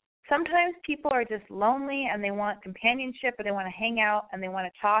lonely. sometimes people are just lonely and they want companionship, or they want to hang out and they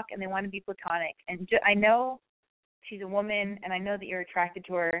want to talk and they want to be platonic. And I know she's a woman, and I know that you're attracted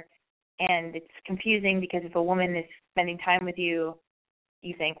to her, and it's confusing because if a woman is spending time with you,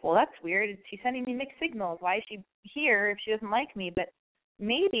 you think, well, that's weird. She's sending me mixed signals. Why is she here if she doesn't like me? But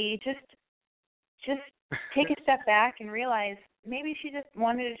maybe just take a step back and realize maybe she just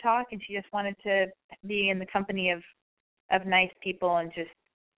wanted to talk, and she just wanted to be in the company of nice people and just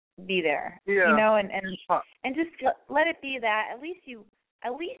be there. Yeah. You know, and just let it be that. At least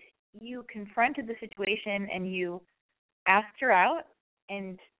you confronted the situation and you asked her out,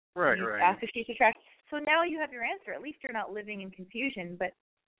 and right. asked if she's attracted. So now you have your answer. At least you're not living in confusion. But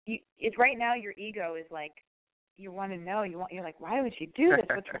it's right now your ego is like, you want to know. You're like, why would she do this?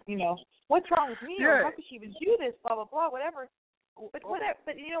 What's wrong with me? Yeah. Or how could she even do this? Blah blah blah. Whatever. But whatever.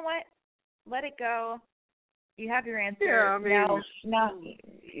 But you know what? Let it go. You have your answer. Yeah, I mean, now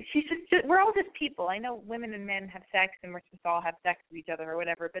she's just. We're all just people. I know women and men have sex, and we're supposed to all have sex with each other or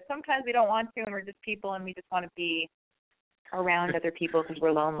whatever. But sometimes we don't want to, and we're just people, and we just want to be around other people because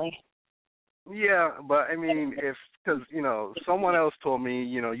we're lonely. Yeah, but I mean, because someone else told me,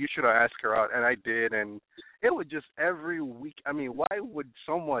 you should have asked her out, and I did, and it would just every week. I mean, why would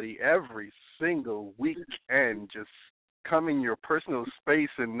somebody every single weekend just come in your personal space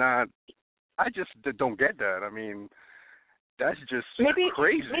and not? I just don't get that. I mean, that's just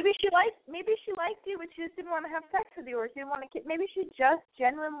crazy. Maybe she liked you, but she just didn't want to have sex with you, or she didn't want to. Maybe she's just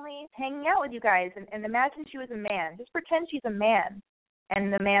genuinely hanging out with you guys. And imagine she was a man. Just pretend she's a man,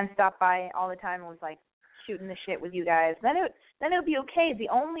 and the man stopped by all the time and was like shooting the shit with you guys. Then it would be okay. The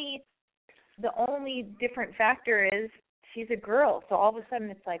only different factor is she's a girl, so all of a sudden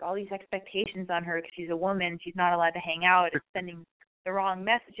it's like all these expectations on her because she's a woman. She's not allowed to hang out. It's sending the wrong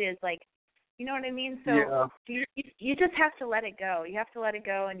messages, like. You know what I mean? So yeah. you just have to let it go. You have to let it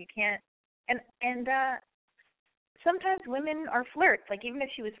go, and you can't. And sometimes women are flirts. Like even if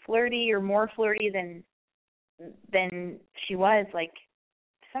she was flirty or more flirty than she was, like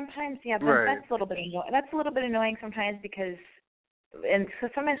sometimes that's a little bit annoying. That's a little bit annoying sometimes because, and so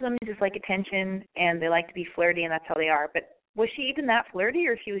sometimes women just like attention and they like to be flirty, and that's how they are. But was she even that flirty,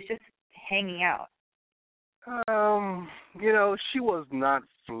 or she was just hanging out? She was not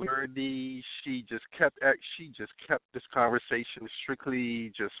flirty. She just kept this conversation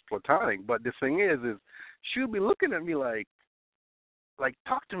strictly just platonic. But the thing is she would be looking at me like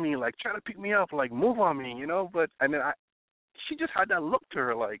talk to me, like try to pick me up, like move on me, But and then she just had that look to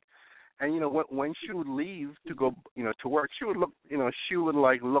her, like, and when she would leave to go, to work, she would look, she would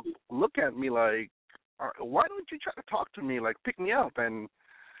like look at me like, why don't you try to talk to me, like pick me up, and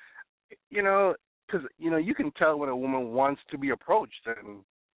because you can tell when a woman wants to be approached, and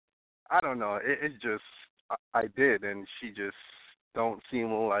I don't know, it's just I did, and she just don't seem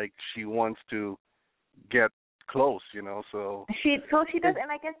like she wants to get close, So she does,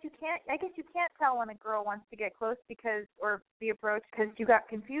 and I guess you can't tell when a girl wants to get close or be approached because you got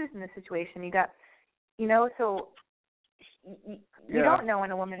confused in the situation. You got, so you don't know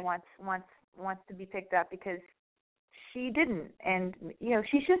when a woman wants to be picked up because she didn't, and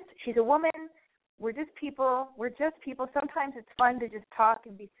she's a woman. We're just people. Sometimes it's fun to just talk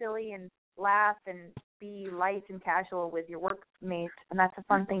and be silly and laugh and be light and casual with your workmates, and that's a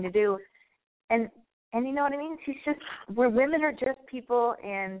fun thing to do. And you know what I mean? Women are just people,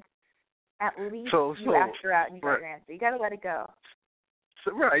 and at least you asked her out and you got your answer. You got to let it go.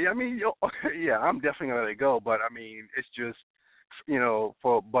 So, right. I mean, yeah, I'm definitely going to let it go, but I mean, it's just,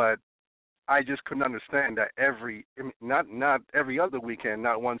 but I just couldn't understand that not every other weekend,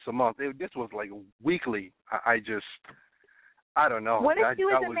 not once a month. This was like weekly. I don't know. What if she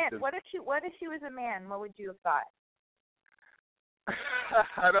was a man? What if she was a man? What would you have thought?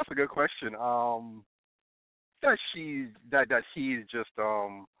 That's a good question. That she's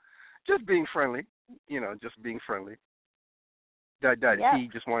just being friendly. Just being friendly. That he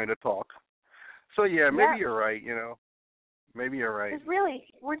just wanted to talk. So maybe you're right. Maybe you're right. Because really,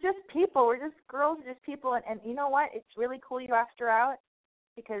 we're just people. We're just girls, just people. And you know what? It's really cool you asked her out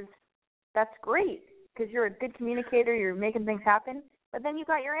because that's great because you're a good communicator. You're making things happen. But then you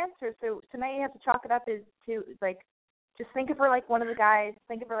got your answer. So now you have to chalk it up as to, like, just think of her like one of the guys.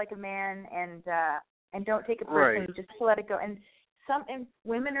 Think of her like a man and don't take it personally. Right. Just to let it go. And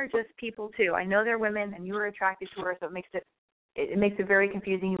women are just people, too. I know they're women, and you were attracted to her, so it makes it very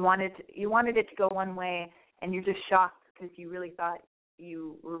confusing. You wanted it to go one way, and you're just shocked because you really thought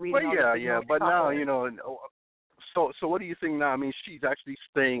you were reading. Well, yeah, but now So what do you think now? I mean, she's actually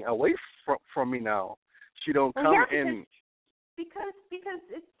staying away from me now. She don't come in because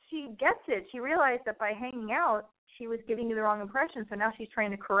she gets it. She realized that by hanging out, she was giving you the wrong impression. So now she's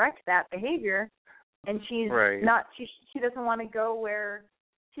trying to correct that behavior, and she's not. She doesn't want to go where.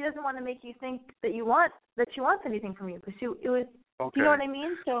 She doesn't want to make you think that she wants anything from you, because it was. Okay. Do you know what I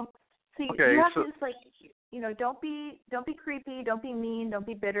mean? So you have to just, like, don't be creepy, don't be mean, don't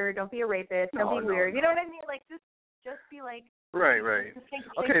be bitter, don't be a rapist, don't be weird. You know what I mean? Like just be like. Right.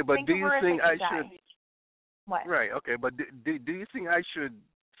 Okay, but do you think I should? What? Right. Okay, but do you think I should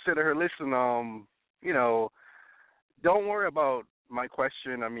say to her, listen, don't worry about my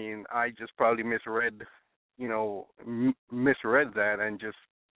question. I mean, I just probably misread that, and just,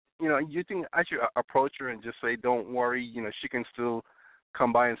 you think I should approach her and just say, don't worry, she can still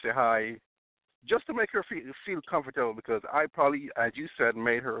come by and say hi, just to make her feel comfortable, because I probably, as you said,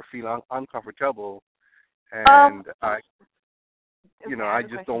 made her feel uncomfortable, and I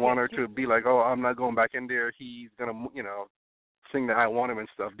just don't want her to be like, oh, I'm not going back in there. He's gonna, think that I want him and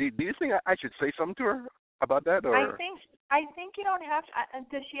stuff. Do you think I should say something to her about that? Or I think you don't have to.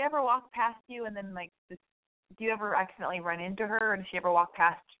 Does she ever walk past you and then, like, do you ever accidentally run into her, or does she ever walk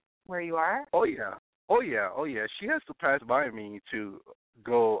past where you are? Oh yeah. She has to pass by me to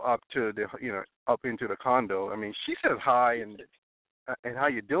go up to the, up into the condo. I mean, she says hi and how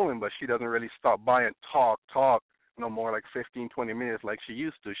you doing, but she doesn't really stop by and talk no more, like 15, 20 minutes like she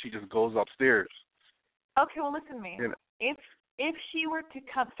used to. She just goes upstairs. Okay, well, listen to me. If she were to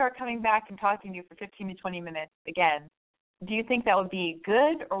start coming back and talking to you for 15 to 20 minutes again, do you think that would be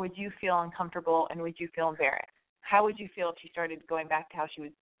good, or would you feel uncomfortable, and would you feel embarrassed? How would you feel if she started going back to how she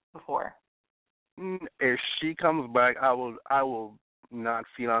was before? If she comes back, I will not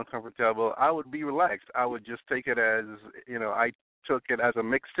feel uncomfortable. I would be relaxed. I would just take it as, I took it as a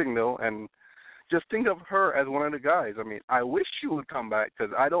mixed signal, and just think of her as one of the guys. I mean, I wish she would come back,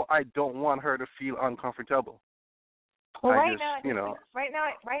 because I don't want her to feel uncomfortable. Well, right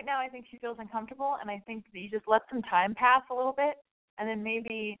now I think she feels uncomfortable, and I think that you just let some time pass a little bit, and then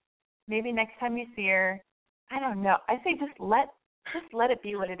maybe next time you see her, I don't know. I say just let it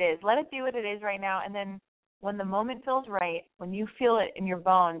be what it is. Let it be what it is right now, and then when the moment feels right, when you feel it in your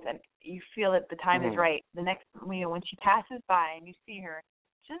bones and you feel that the time is right, the next, when she passes by and you see her,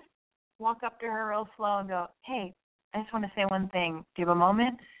 just walk up to her real slow and go, hey, I just want to say one thing. Do you have a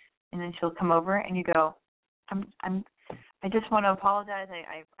moment? And then she'll come over and you go, I just want to apologize.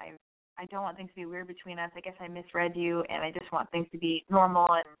 I don't want things to be weird between us. I guess I misread you, and I just want things to be normal,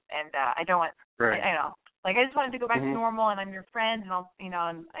 and I don't want. Right. I know. Like, I just wanted to go back to normal, and I'm your friend, and I'll, and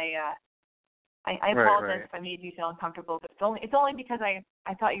I apologize if I made you feel uncomfortable. But it's only because I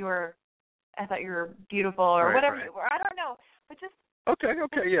thought you were beautiful or whatever. Or I don't know. But just. Okay,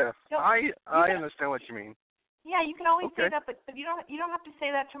 yeah. I understand what you mean. Yeah, you can always say that, but you don't have to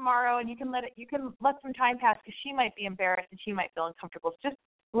say that tomorrow, and you can let some time pass, because she might be embarrassed and she might feel uncomfortable. So just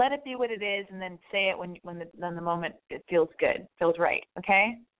let it be what it is, and then say it when the moment it feels good, feels right.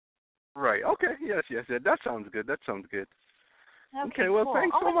 Okay. Right. Okay. Yes. That sounds good. Okay. Well, cool.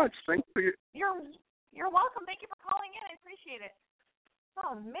 Thanks so much. Thanks for your. You're welcome. Thank you for calling in. I appreciate it.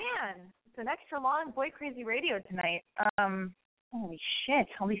 Oh man, it's an extra long Boy Crazy Radio tonight. Holy shit,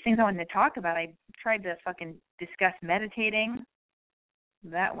 all these things I wanted to talk about. I tried to fucking discuss meditating.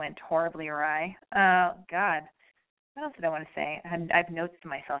 That went horribly awry. Oh, God. What else did I want to say? I've notes to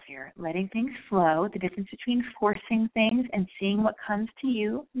myself here. Letting things flow, the difference between forcing things and seeing what comes to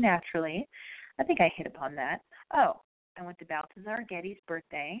you naturally. I think I hit upon that. Oh, I went to Balthazar Getty's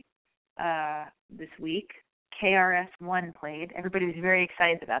birthday this week. KRS-One played. Everybody was very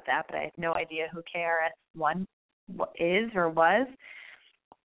excited about that, but I have no idea who KRS-One is or was.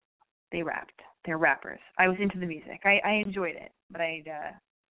 They rapped. They're rappers. I was into the music. I enjoyed it, but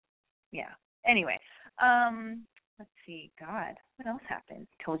yeah. Anyway, let's see. God, what else happened?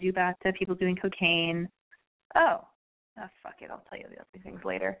 Told you about the people doing cocaine. Oh, fuck it. I'll tell you the other things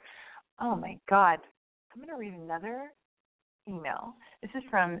later. Oh my God. I'm going to read another email. This is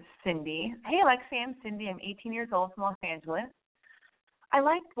from Cindy. Hey, Alexi, I'm Cindy. I'm 18 years old from Los Angeles. I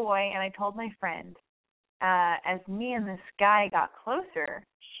like boy, and I told my friend. As me and this guy got closer,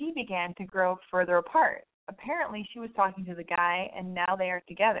 she began to grow further apart. Apparently, she was talking to the guy, and now they are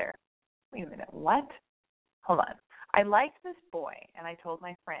together. Wait a minute, what? Hold on. I liked this boy, and I told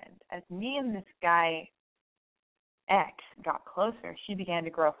my friend. As me and this guy, X, got closer, she began to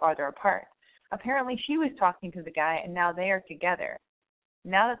grow farther apart. Apparently, she was talking to the guy, and now they are together.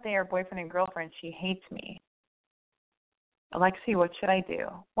 Now that they are boyfriend and girlfriend, she hates me. Alexi, what should I do?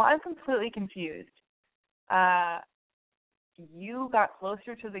 Well, I'm completely confused. You got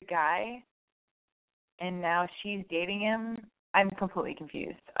closer to the guy, and now she's dating him. I'm completely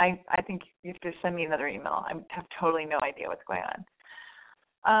confused. I think you have to send me another email. I have totally no idea what's going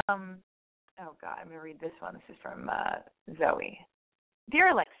on. Oh, God, I'm going to read this one. This is from Zoe.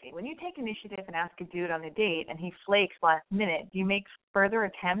 Dear Alexi, when you take initiative and ask a dude on a date and he flakes last minute, do you make further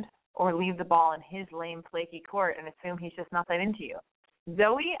attempts or leave the ball in his lame, flaky court and assume he's just not that into you?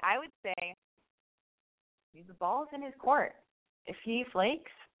 Zoe, I would say leave the ball's in his court. If he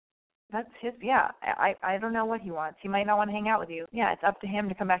flakes, that's his, I don't know what he wants. He might not want to hang out with you. Yeah, it's up to him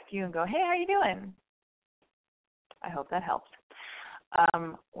to come back to you and go, hey, how you doing? I hope that helps.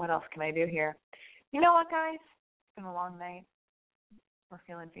 What else can I do here? You know what, guys? It's been a long night. We're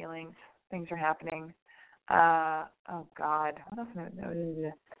feeling feelings. Things are happening. Oh, God. What else am I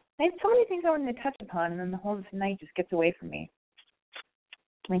doing? I had so many things I wanted to touch upon, and then the whole night just gets away from me.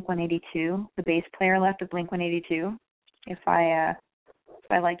 Blink-182. The bass player left of Blink-182. If I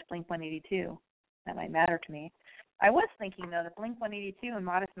liked Blink-182, that might matter to me. I was thinking, though, that Blink-182 and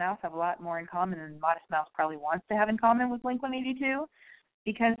Modest Mouse have a lot more in common than Modest Mouse probably wants to have in common with Blink-182,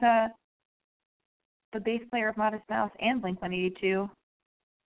 because the bass player of Modest Mouse and Blink-182,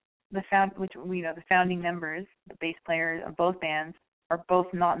 the founding members, the bass players of both bands, are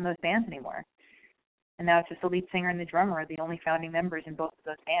both not in those bands anymore. And now it's just the lead singer and the drummer are the only founding members in both of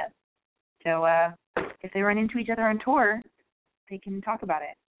those bands. So if they run into each other on tour, they can talk about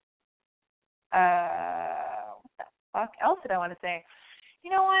it. What the fuck else did I want to say? You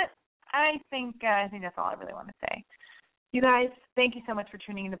know what? I think that's all I really want to say. You guys, thank you so much for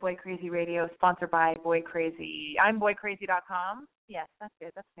tuning in to Boy Crazy Radio, sponsored by Boy Crazy. I'm boycrazy.com. Yes, that's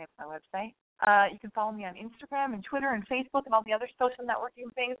it. That's the name of my website. You can follow me on Instagram and Twitter and Facebook and all the other social networking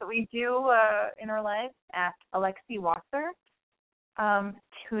things that we do in our lives at Alexi Wasser.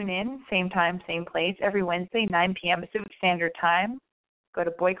 Tune in, same time, same place, every Wednesday, 9 p.m. Pacific Standard Time. Go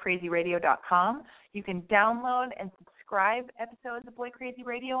to boycrazyradio.com. You can download and subscribe episodes of Boy Crazy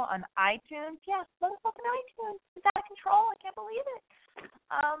Radio on iTunes. Yes, motherfucking iTunes. It's out of control. I can't believe it.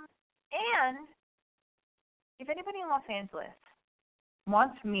 And if anybody in Los Angeles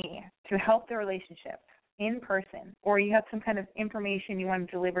wants me to help their relationship in person, or you have some kind of information you want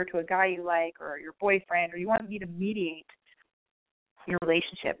to deliver to a guy you like or your boyfriend, or you want me to mediate your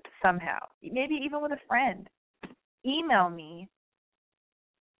relationship somehow, maybe even with a friend, email me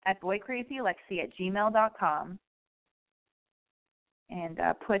at boycrazyalexi@gmail.com and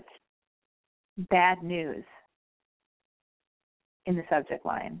put bad news in the subject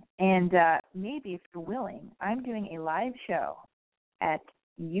line. And maybe if you're willing, I'm doing a live show at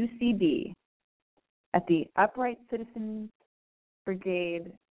UCB at the Upright Citizens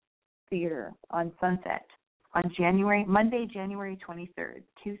Brigade Theater on Sunset on Monday, January 23rd,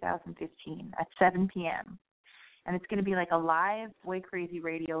 2015 at 7 p.m. And it's going to be like a live Boy Crazy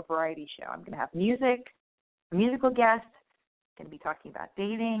Radio variety show. I'm going to have music, a musical guest, going to be talking about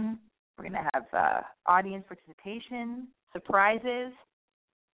dating. We're going to have audience participation, surprises.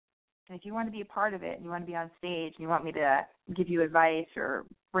 And if you want to be a part of it and you want to be on stage and you want me to give you advice or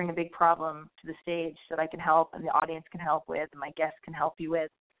bring a big problem to the stage that I can help and the audience can help with and my guests can help you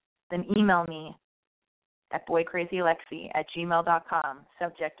with, then email me at boycrazyalexi@gmail.com.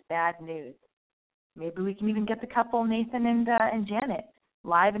 Subject, bad news. Maybe we can even get the couple, Nathan and Janet,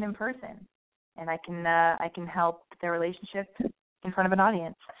 live and in person. And I can help their relationship in front of an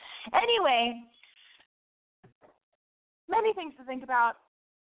audience. Anyway, many things to think about.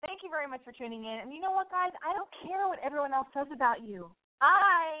 Thank you very much for tuning in. And you know what, guys? I don't care what everyone else says about you.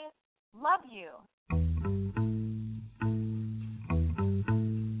 I love you.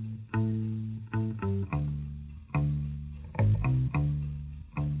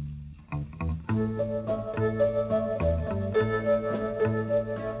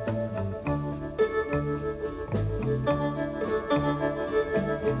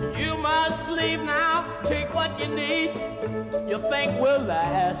 You must leave now. Take what you need. You think will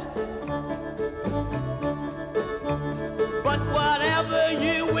last. But whatever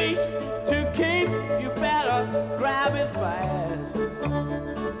you wish to keep, you better grab it fast.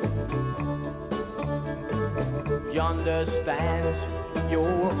 Yonder stands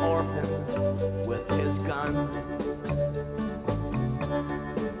your orphan with his gun,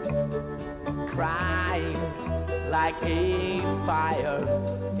 crying like a fire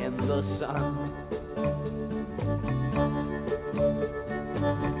in the sun.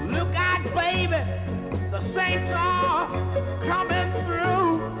 Look out, baby, the saints are coming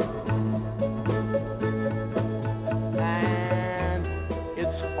through, and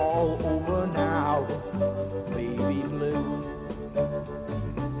it's all over now, baby blue.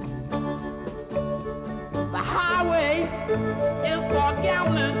 The highway is for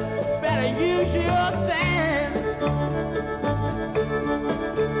gamblers, better use your sense.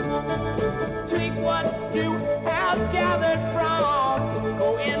 Take what you have gathered from,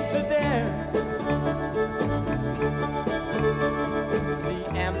 go into there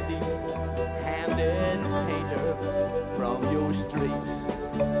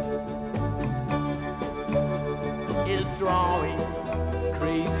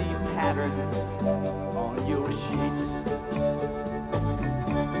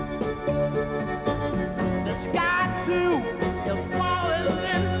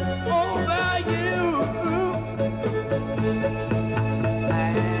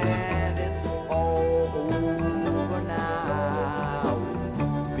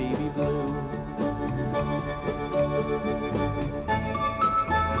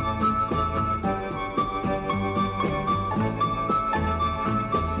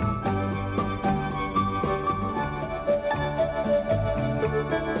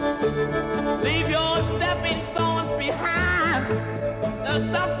there's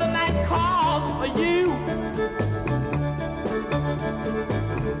something that calls for you.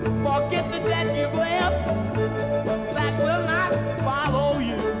 Forget the debt you've left, that will not follow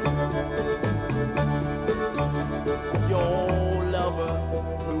you. Your lover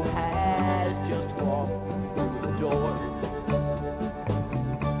who has just walked through the door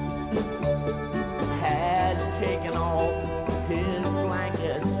has taken off his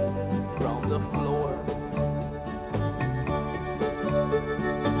blankets from the floor.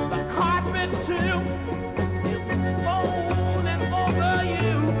 The carpet too is folding over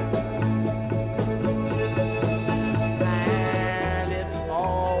you, and it's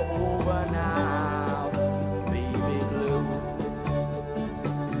all over now, baby blue.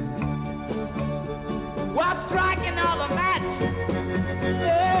 Well, strike another match,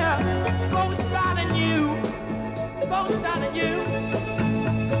 yeah, both starting you,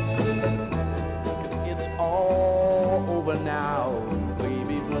 it's all over now,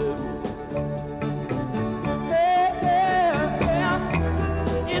 baby blue. It's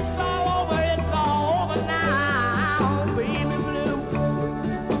all over now, baby blue.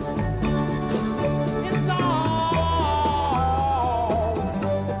 It's all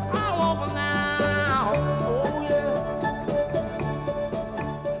over now, oh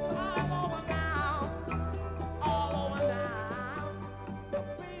yeah. All over now,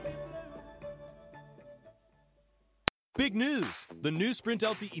 baby blue. Big news! The new Sprint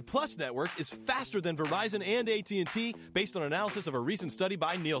LTE Plus network is faster than Verizon and AT&T based on analysis of a recent study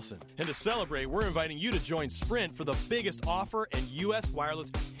by Nielsen. And to celebrate, we're inviting you to join Sprint for the biggest offer in U.S.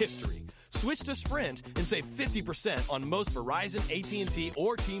 wireless history. Switch to Sprint and save 50% on most Verizon, AT&T,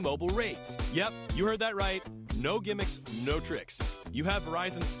 or T-Mobile rates. Yep, you heard that right. No gimmicks, no tricks. You have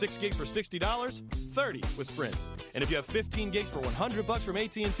Verizon 6 gigs for $60, $30 with Sprint. And if you have 15 gigs for $100 from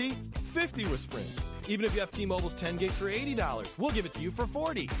AT&T, $50 with Sprint. Even if you have T-Mobile's 10 gigs for $80, we'll give it to you for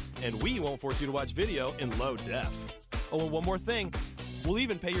 $40. And we won't force you to watch video in low def. Oh, and one more thing. We'll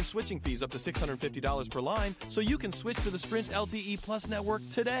even pay your switching fees up to $650 per line so you can switch to the Sprint LTE Plus network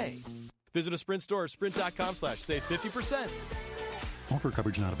today. Visit a Sprint store or sprint.com/save 50%. Offer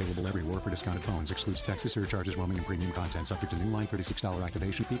coverage not available everywhere for discounted phones. Excludes taxes, surcharges, roaming, and premium content. Subject to new line $36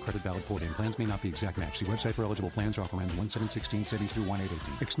 activation fee. Credit valid port-in. Plans may not be exact match. See website for eligible plans. Offer ends 1/7/16. Savings through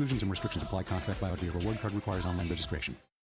 1/8/18. Exclusions and restrictions apply. Contract valid via reward card requires online registration.